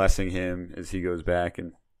of blessing him as he goes back,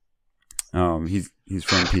 and he's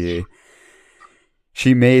from PA,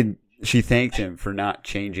 she thanked him for not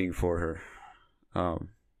changing for her.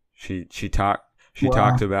 She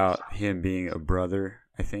talked about him being a brother,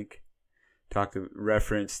 I think.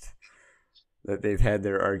 Referenced that they've had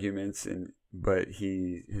their arguments, but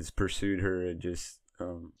he has pursued her and just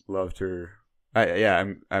loved her.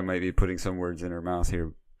 I might be putting some words in her mouth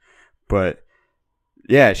here, but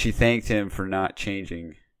she thanked him for not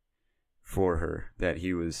changing for her, that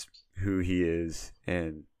he was who he is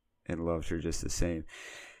and loved her just the same.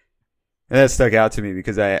 And that stuck out to me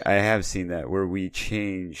because I have seen that where we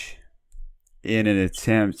change in an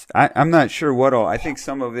attempt. I'm not sure what all. I think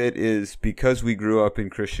some of it is because we grew up in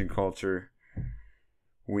Christian culture,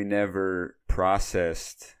 we never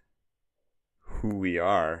processed who we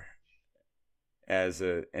are and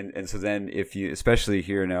so then if you, especially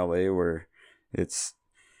here in LA where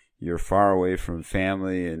you're far away from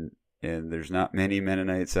family and there's not many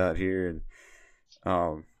Mennonites out here,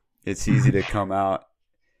 and it's easy to come out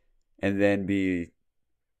and then be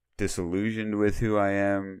disillusioned with who I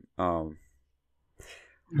am.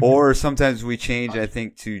 Or sometimes we change, I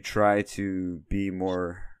think, to try to be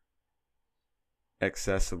more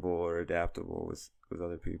accessible or adaptable with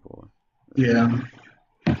other people. Yeah.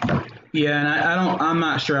 Yeah, and I'm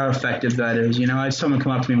not sure how effective that is. I had someone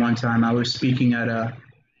come up to me one time. I was speaking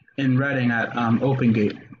in Reading at Open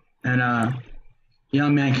Gate, and a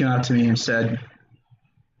young man came up to me and said,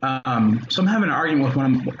 so I'm having an argument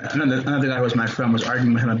with another guy who was my friend, was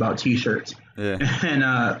arguing with him about T-shirts. Yeah. And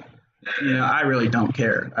I really don't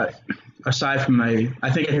care. Aside from I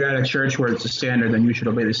think if you're at a church where it's a standard, then you should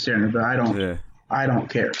obey the standard. But I don't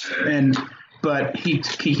care. But he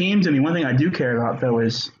came to me. One thing I do care about though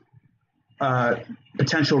is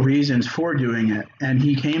potential reasons for doing it. And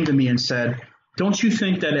he came to me and said, "Don't you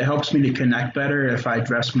think that it helps me to connect better if I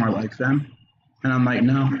dress more like them?" And I'm like,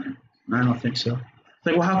 "No, I don't think so."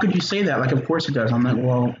 Like, well, how could you say that? Like, of course it does. I'm like,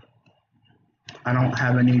 well, I don't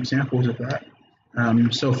have any examples of that.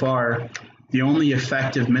 So far, the only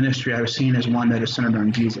effective ministry I've seen is one that is centered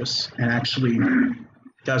on Jesus and actually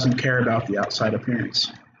doesn't care about the outside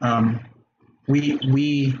appearance.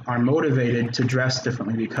 We are motivated to dress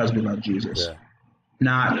differently because we love Jesus,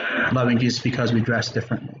 not loving Jesus because we dress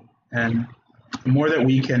differently. And the more that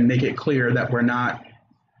we can make it clear that we're not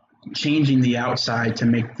changing the outside to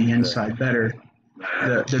make the inside better,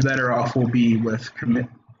 the better off we'll be with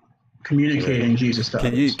communicating Jesus to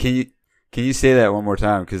others. Can you say that one more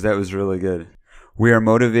time? Because that was really good. We are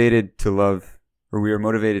motivated to love, or we are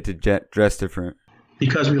motivated to dress different.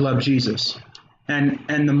 Because we love Jesus.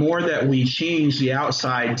 And the more that we change the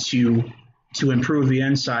outside to improve the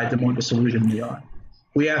inside, the more disillusioned we are.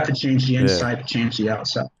 We have to change the inside to change the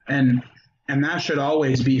outside. And that should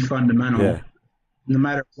always be fundamental. Yeah. No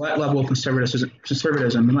matter what level of conservatism,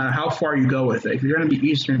 no matter how far you go with it. If you're going to be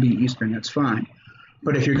Eastern, that's fine.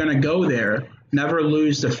 But if you're going to go there, never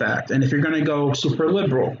lose the fact. And if you're going to go super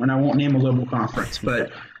liberal, and I won't name a liberal conference,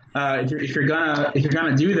 but if you're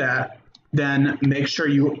gonna do that, then make sure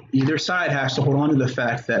either side has to hold on to the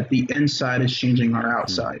fact that the inside is changing our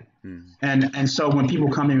outside. Mm-hmm. And so when people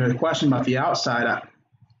come to me with a question about the outside,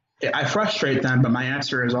 I frustrate them, but my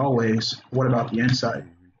answer is always, what about the inside?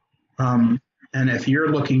 And if you're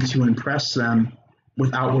looking to impress them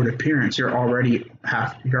with outward appearance, you're already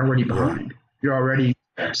behind.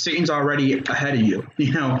 Satan's already ahead of you.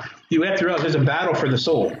 You have to realize there's a battle for the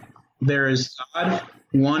soul. There is God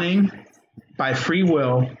wanting by free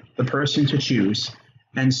will the person to choose,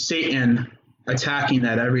 and Satan attacking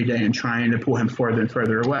that every day and trying to pull him further and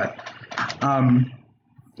further away.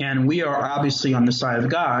 And we are obviously on the side of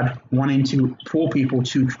God, wanting to pull people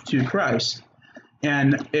to Christ.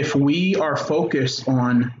 And if we are focused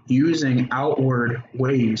on using outward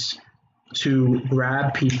ways to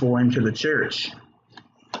grab people into the church,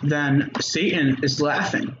 then Satan is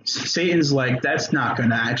laughing. Satan's like, that's not going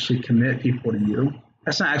to actually commit people to you.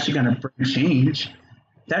 That's not actually going to bring change.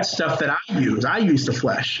 That's stuff that I use. I use the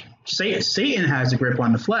flesh. Satan has a grip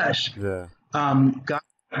on the flesh. Yeah.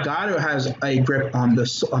 God has a grip on the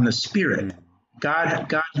spirit.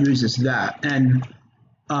 God uses that. And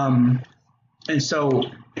so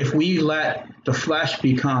if we let the flesh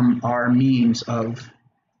become our means of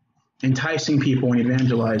enticing people and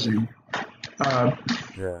evangelizing,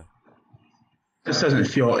 this doesn't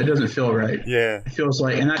feel right. Yeah. It feels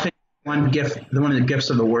like, and I think one of the gifts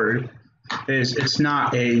of the word is it's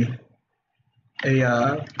not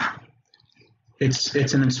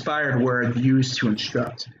it's an inspired word used to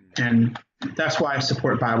instruct. And that's why I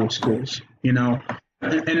support Bible schools, And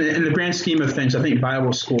in the grand scheme of things, I think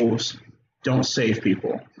Bible schools don't save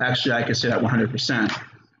people. Actually, I can say that 100%.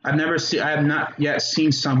 I have not yet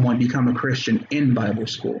seen someone become a Christian in Bible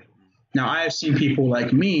school. Now, I have seen people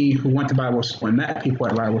like me who went to Bible school and met people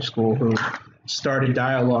at Bible school who started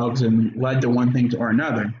dialogues and led to one thing or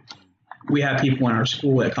another. We have people in our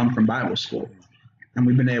school that come from Bible school, and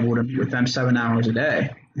we've been able to meet with them 7 hours a day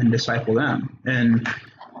and disciple them. And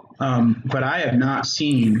but I have not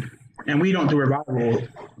seen, and we don't do revival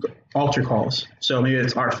altar calls, so maybe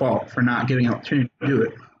it's our fault for not giving an opportunity to do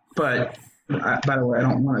it. But by the way, I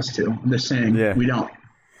don't want us to. I'm just saying we don't.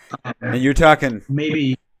 And you're talking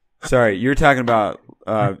maybe. Sorry, you're talking about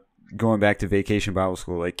going back to vacation Bible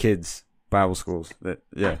school, like kids Bible schools.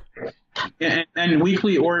 And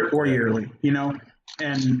weekly or yearly,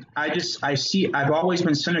 And I've always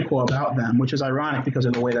been cynical about them, which is ironic because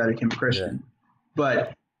of the way that I became a Christian.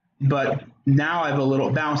 Yeah. But now I've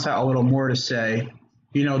balanced out a little more to say,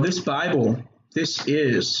 this Bible, this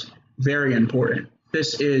is very important.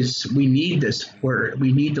 We need this word.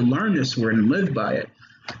 We need to learn this word and live by it.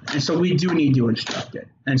 And so we do need to instruct it.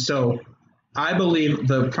 And so I believe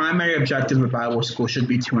the primary objective of Bible school should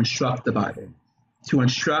be to instruct the Bible, to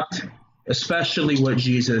instruct especially what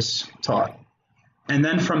Jesus taught. And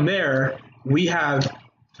then from there, we have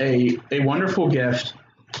a wonderful gift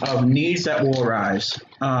of needs that will arise,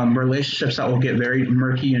 relationships that will get very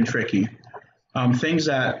murky and tricky, things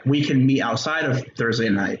that we can meet outside of Thursday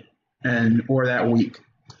night or that week,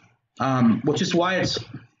 which is why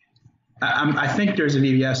I think there's a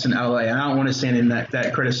VBS in LA, and I don't want to say anything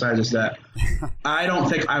that criticizes that. I don't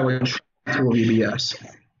think I would try through a VBS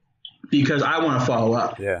because I want to follow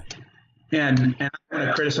up. Yeah. And I don't want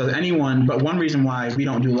to criticize anyone, but one reason why we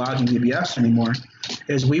don't do lodging VBS anymore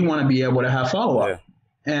is we want to be able to have follow-up.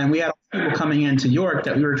 Yeah. And we had people coming into York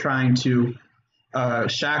that we were trying to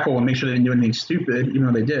shackle and make sure they didn't do anything stupid, even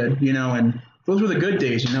though they did, and those were the good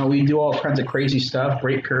days. We do all kinds of crazy stuff,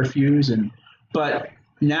 break curfews, but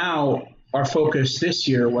now our focus this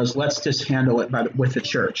year was let's just handle it with the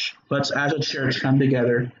church. Let's, as a church, come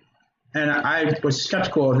together. And I was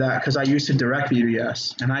skeptical of that because I used to direct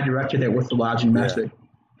VBS, and I directed it with the lodging method.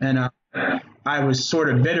 And I was sort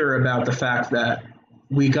of bitter about the fact that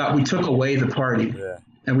we took away the party,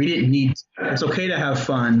 and we didn't need. It's okay to have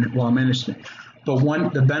fun while ministering, but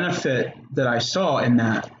the benefit that I saw in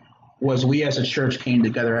that was we as a church came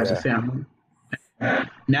together as a family.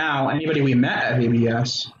 Now, anybody we met at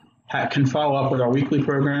VBS can follow up with our weekly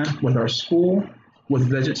program, with our school, with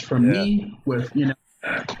visits from me,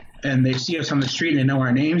 and they see us on the street and they know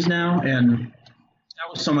our names now, and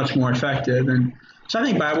that was so much more effective. And so I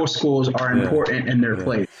think Bible schools are important in their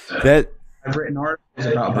place. I've written articles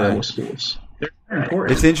about Bible schools. They're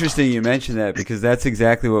important. It's interesting you mentioned that because that's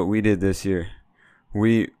exactly what we did this year.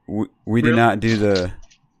 We did Really? not do the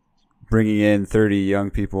bringing in 30 young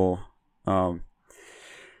people.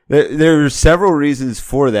 There were several reasons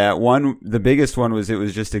for that. One, the biggest one was it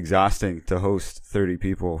was just exhausting to host 30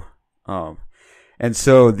 people. And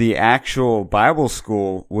so the actual Bible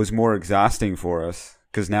school was more exhausting for us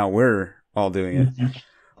because now we're all doing it.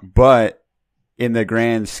 Mm-hmm. But in the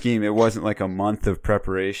grand scheme, it wasn't like a month of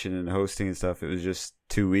preparation and hosting and stuff. It was just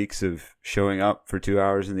 2 weeks of showing up for 2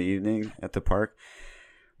 hours in the evening at the park.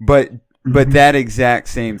 But that exact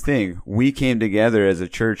same thing, we came together as a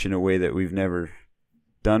church in a way that we've never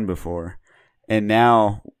done before. And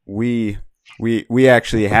now we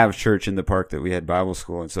actually have church in the park that we had Bible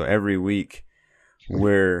school. And so every week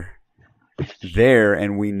we're there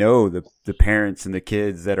and we know the parents and the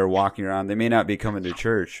kids that are walking around. They may not be coming to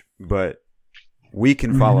church, but we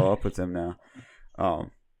can follow up with them now.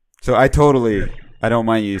 So I don't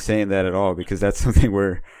mind you saying that at all because that's something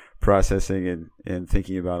we're processing and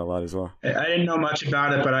thinking about a lot as well. I didn't know much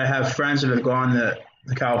about it, but I have friends that have gone to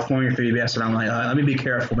California for UBS, and I'm like, let me be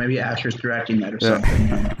careful. Maybe Asher's directing that or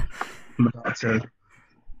something. I'm about to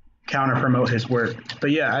counter promote his work.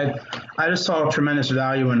 But yeah, I just saw tremendous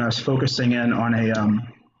value in us focusing in on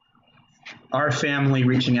our family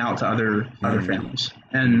reaching out to other Mm. families,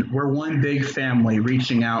 and we're one big family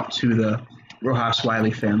reaching out to the Rojas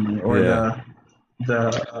Wiley family or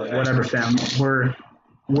the whatever family.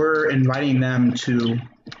 We're inviting them to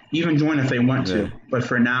even join if they want to, but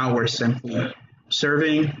for now we're simply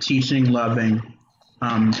serving, teaching, loving.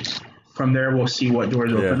 From there we'll see what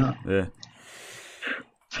doors open up.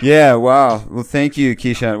 Yeah. Wow. Well, thank you,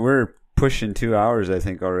 Keyshawn. We're pushing 2 hours, I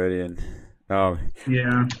think, already, and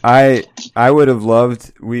Yeah. I would have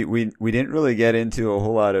loved. We didn't really get into a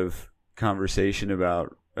whole lot of conversation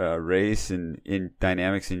about race and in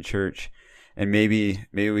dynamics in church, and maybe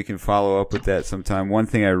we can follow up with that sometime. One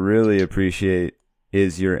thing I really appreciate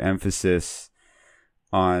is your emphasis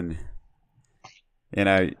on, and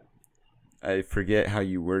I forget how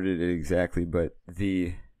you worded it exactly, but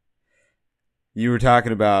you were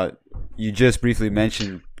talking about, you just briefly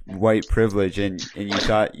mentioned white privilege, and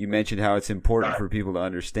you mentioned how it's important for people to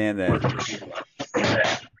understand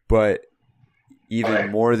that. But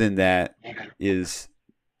even more than that is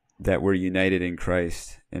that we're united in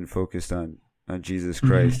Christ and focused on Jesus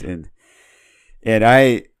Christ. Mm-hmm. And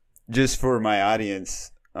I, just for my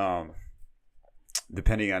audience,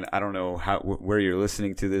 depending on, I don't know where you're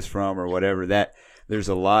listening to this from or whatever, that there's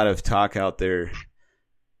a lot of talk out there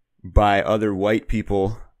by other white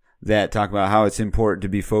people that talk about how it's important to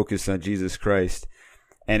be focused on Jesus Christ.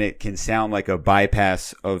 And it can sound like a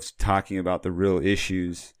bypass of talking about the real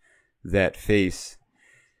issues that face.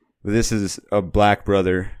 But this is a black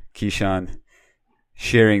brother, Keyshawn,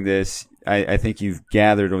 sharing this. I think you've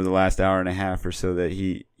gathered over the last hour and a half or so that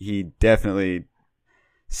he definitely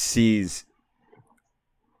sees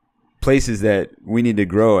places that we need to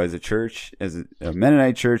grow as a church, as a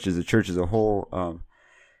Mennonite church, as a church as a whole.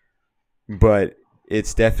 But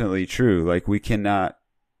it's definitely true. Like, we cannot,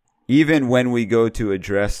 even when we go to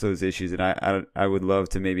address those issues, and I would love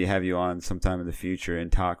to maybe have you on sometime in the future and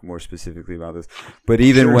talk more specifically about this. But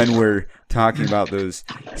even when we're talking about those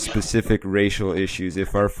specific racial issues,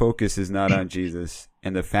 if our focus is not on Jesus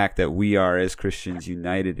and the fact that we are, as Christians,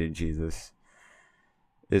 united in Jesus,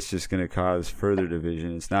 it's just going to cause further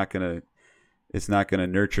division. It's not going to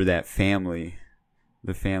nurture that family,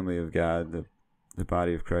 the family of God, the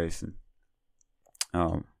body of Christ. And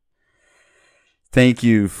thank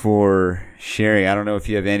you for sharing. I don't know if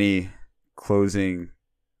you have any closing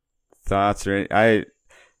thoughts or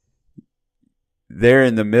there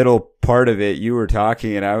in the middle part of it, you were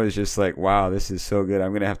talking and I was just like, wow, this is so good.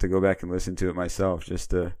 I'm going to have to go back and listen to it myself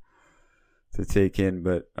just to take in.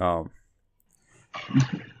 But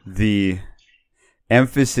the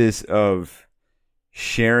emphasis of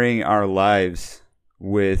sharing our lives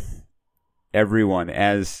with everyone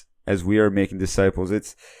as we are making disciples.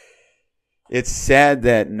 It's sad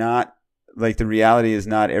that the reality is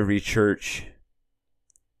not every church.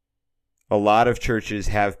 A lot of churches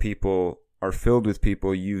are filled with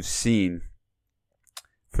people you've seen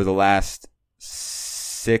for the last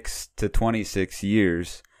 6 to 26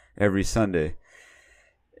 years every Sunday.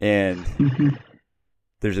 And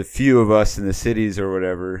there's a few of us in the cities or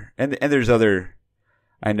whatever. And there's other,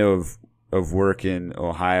 I know of work in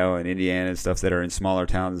Ohio and Indiana and stuff that are in smaller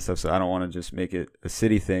towns and stuff, so I don't want to just make it a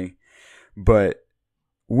city thing. But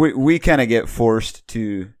we kind of get forced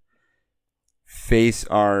to face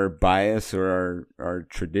our bias or our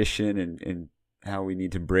tradition and how we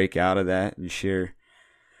need to break out of that and share.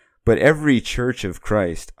 But every church of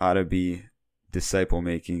Christ ought to be disciple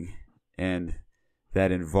making, and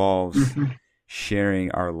that involves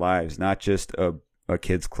sharing our lives, not just a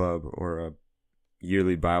kids club or a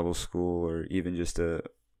yearly Bible school or even just a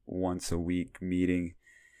once a week meeting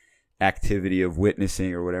activity of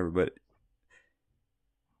witnessing or whatever, but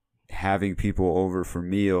having people over for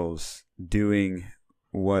meals, doing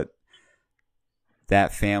what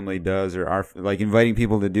that family does, or inviting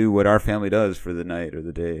people to do what our family does for the night or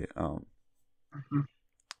the day. I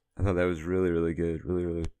thought that was really, really good, really,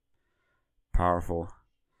 really powerful.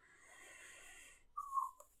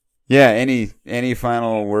 Yeah. Any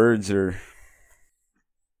final words or?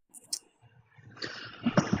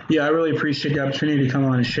 Yeah, I really appreciate the opportunity to come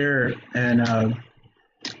on and share. And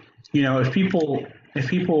if people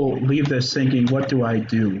leave this thinking, what do I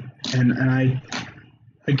do? And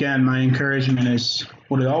again, my encouragement is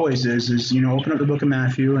what it always is open up the book of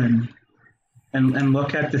Matthew and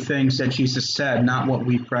look at the things that Jesus said, not what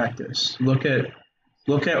we practice. Look at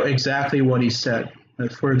exactly what he said.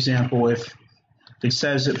 For example, if it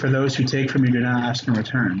says that for those who take from you, do not ask in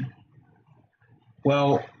return.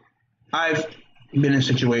 Well, I've been in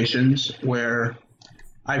situations where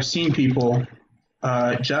I've seen people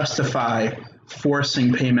justify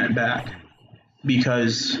forcing payment back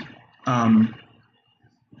because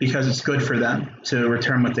it's good for them to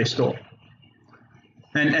return what they stole.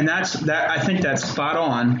 And I think that's spot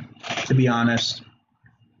on, to be honest,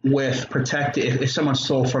 with if someone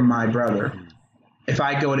stole from my brother. If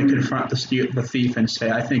I go to confront the thief and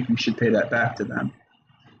say, I think you should pay that back to them.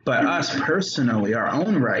 But us personally, our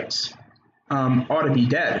own rights ought to be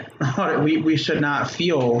dead. We should not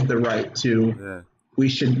feel the right to. Yeah. We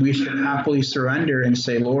should happily surrender and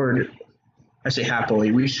say, Lord, I say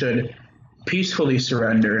happily, we should peacefully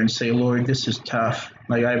surrender and say, Lord, this is tough.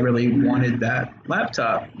 Like, I really wanted that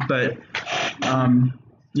laptop. But,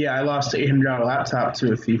 I lost an $800 laptop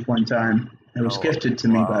to a thief one time. It was gifted to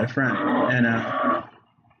me by a friend. And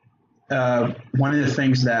one of the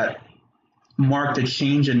things that marked a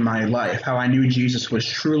change in my life, how I knew Jesus was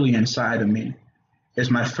truly inside of me,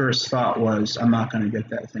 is my first thought was, I'm not going to get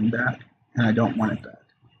that thing back, and I don't want it back.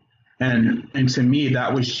 And to me,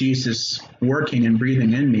 that was Jesus working and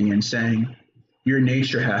breathing in me and saying, your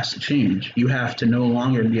nature has to change. You have to no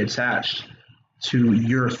longer be attached to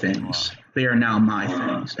your things. They are now my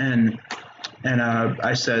things. And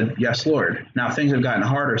I said, yes, Lord. Now, things have gotten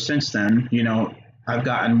harder since then. I've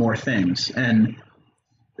gotten more things. And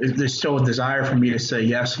there's still a desire for me to say,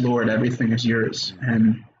 yes, Lord, everything is yours.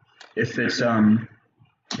 And if it's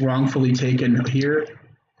wrongfully taken here,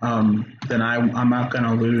 then I'm not going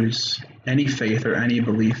to lose any faith or any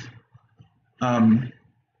belief.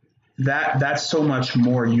 That's so much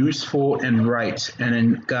more useful and right and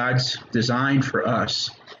in God's design for us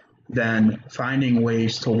than finding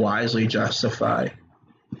ways to wisely justify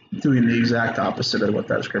doing the exact opposite of what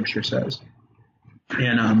that scripture says.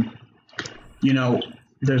 And,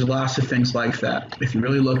 there's lots of things like that. If you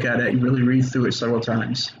really look at it, you really read through it several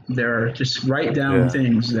times, there are just write down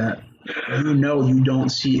things that you don't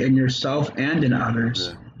see in yourself and in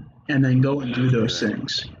others, and then go and do those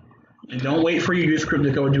things. And don't wait for your youth group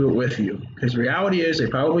to go do it with you, because reality is they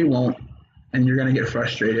probably won't, and you're going to get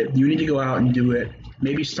frustrated. You need to go out and do it.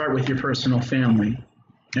 Maybe start with your personal family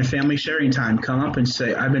and family sharing time. Come up and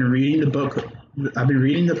say, I've been reading the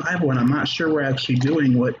Bible, and I'm not sure we're actually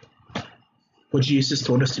doing what Jesus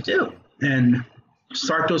told us to do. And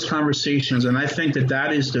start those conversations. And I think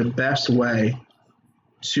that is the best way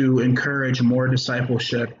to encourage more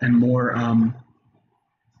discipleship and more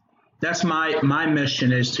that's my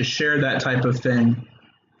mission, is to share that type of thing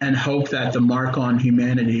and hope that the mark on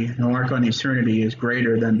humanity, the mark on eternity, is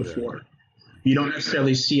greater than before. You don't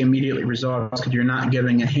necessarily see immediate results because you're not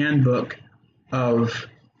giving a handbook of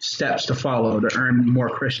steps to follow to earn more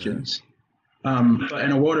Christians. But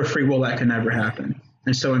in a world of free will, that can never happen.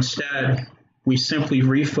 And so instead, we simply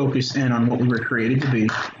refocus in on what we were created to be,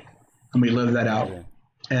 and we live that out.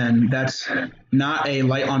 And that's not a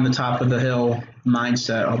light on the top of the hill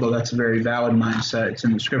mindset, although that's a very valid mindset. It's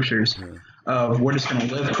in the scriptures of we're just going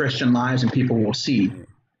to live Christian lives and people will see.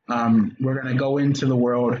 We're going to go into the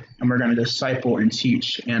world and we're going to disciple and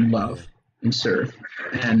teach and love and serve,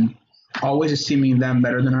 and always esteeming them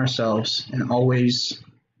better than ourselves and always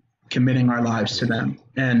committing our lives to them.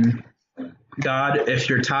 And God, if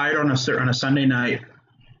you're tired on a Sunday night,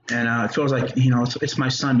 and it feels like, it's my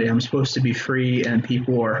Sunday, I'm supposed to be free and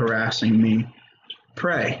people are harassing me,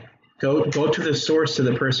 pray. Go to the source, to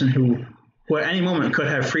the person who at any moment could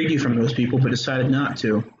have freed you from those people but decided not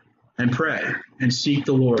to, and pray and seek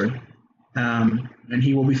the Lord, and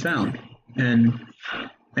he will be found. And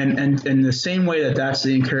in the same way that's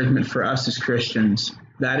the encouragement for us as Christians,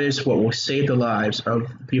 that is what will save the lives of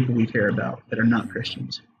the people we care about that are not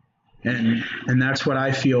Christians. And that's what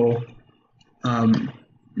I feel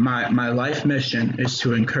my life mission is,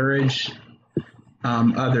 to encourage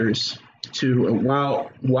others to,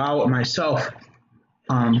 while myself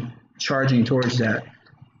charging towards that,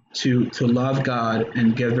 to love God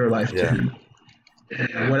and give their life to Him.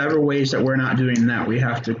 And whatever ways that we're not doing that, we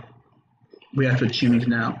have to choose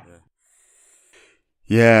now.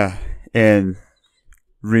 Yeah, and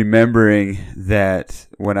remembering that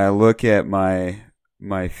when I look at my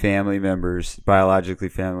family members, biologically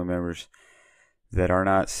family members that are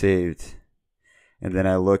not saved, and then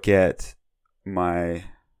I look at my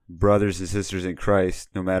brothers and sisters in Christ,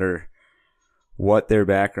 no matter what their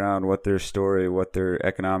background, what their story, what their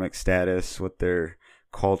economic status, what their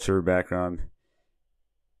culture background,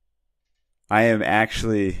 I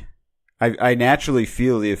naturally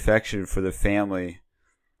feel the affection for the family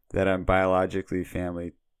that I'm biological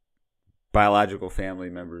family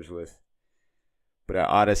members with. But I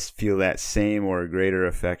ought to feel that same or greater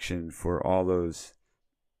affection for all those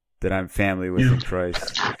that I'm family with in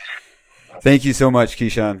Christ. Thank you so much,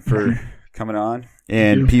 Keyshawn, for coming on.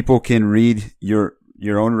 And people can read your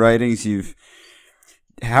own writings. Do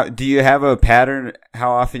you have a pattern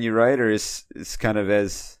how often you write, or is it's kind of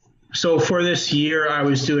as? So for this year, I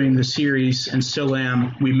was doing the series and still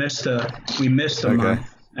am. We missed a month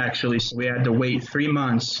actually, so we had to wait 3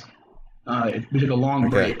 months. We took a long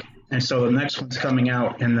break, and so the next one's coming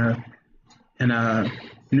out in a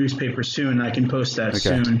newspaper soon. I can post that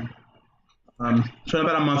soon. So in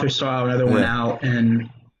about a month or so, I'll have another one out, and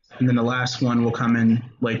then the last one will come in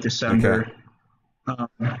late December.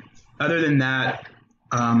 Other than that,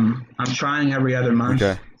 I'm trying every other month,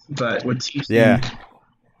 but with teaching,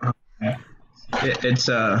 it's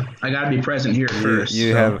I got to be present here first.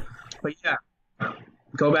 But yeah,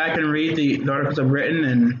 go back and read the articles I've written,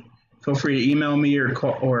 and feel free to email me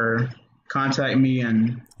or contact me,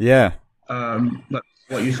 and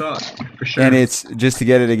what you thought, for sure. And it's, just to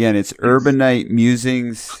get it again, it's Urbanite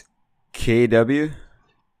Musings KW.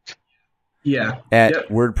 At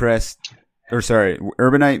WordPress, or sorry,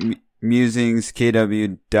 Urbanite Musings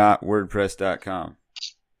KW.wordpress.com.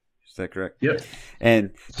 Is that correct? Yep.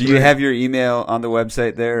 And do you have your email on the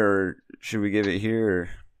website there, or should we give it here?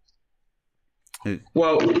 Or?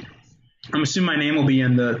 Well, I'm assuming my name will be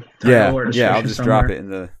in the title or description. I'll just drop it in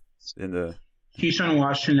the.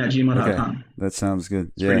 KeyshawnWashington@gmail.com. Okay. That sounds good.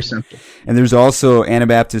 It's pretty simple. And there's also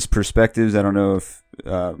Anabaptist Perspectives. I don't know if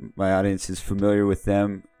my audience is familiar with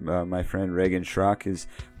them. My friend Reagan Schrock is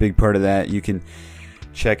a big part of that. You can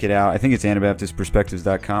check it out. I think it's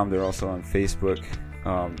AnabaptistPerspectives.com. They're also on Facebook.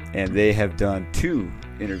 And they have done 2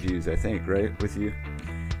 interviews, I think, right, with you?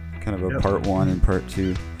 Kind of a part 1 and part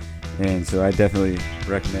 2. And so I definitely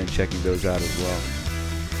recommend checking those out as well.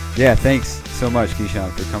 Yeah, thanks so much,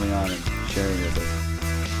 Keyshawn, for coming on and sharing with us.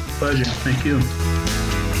 Pleasure. Thank you.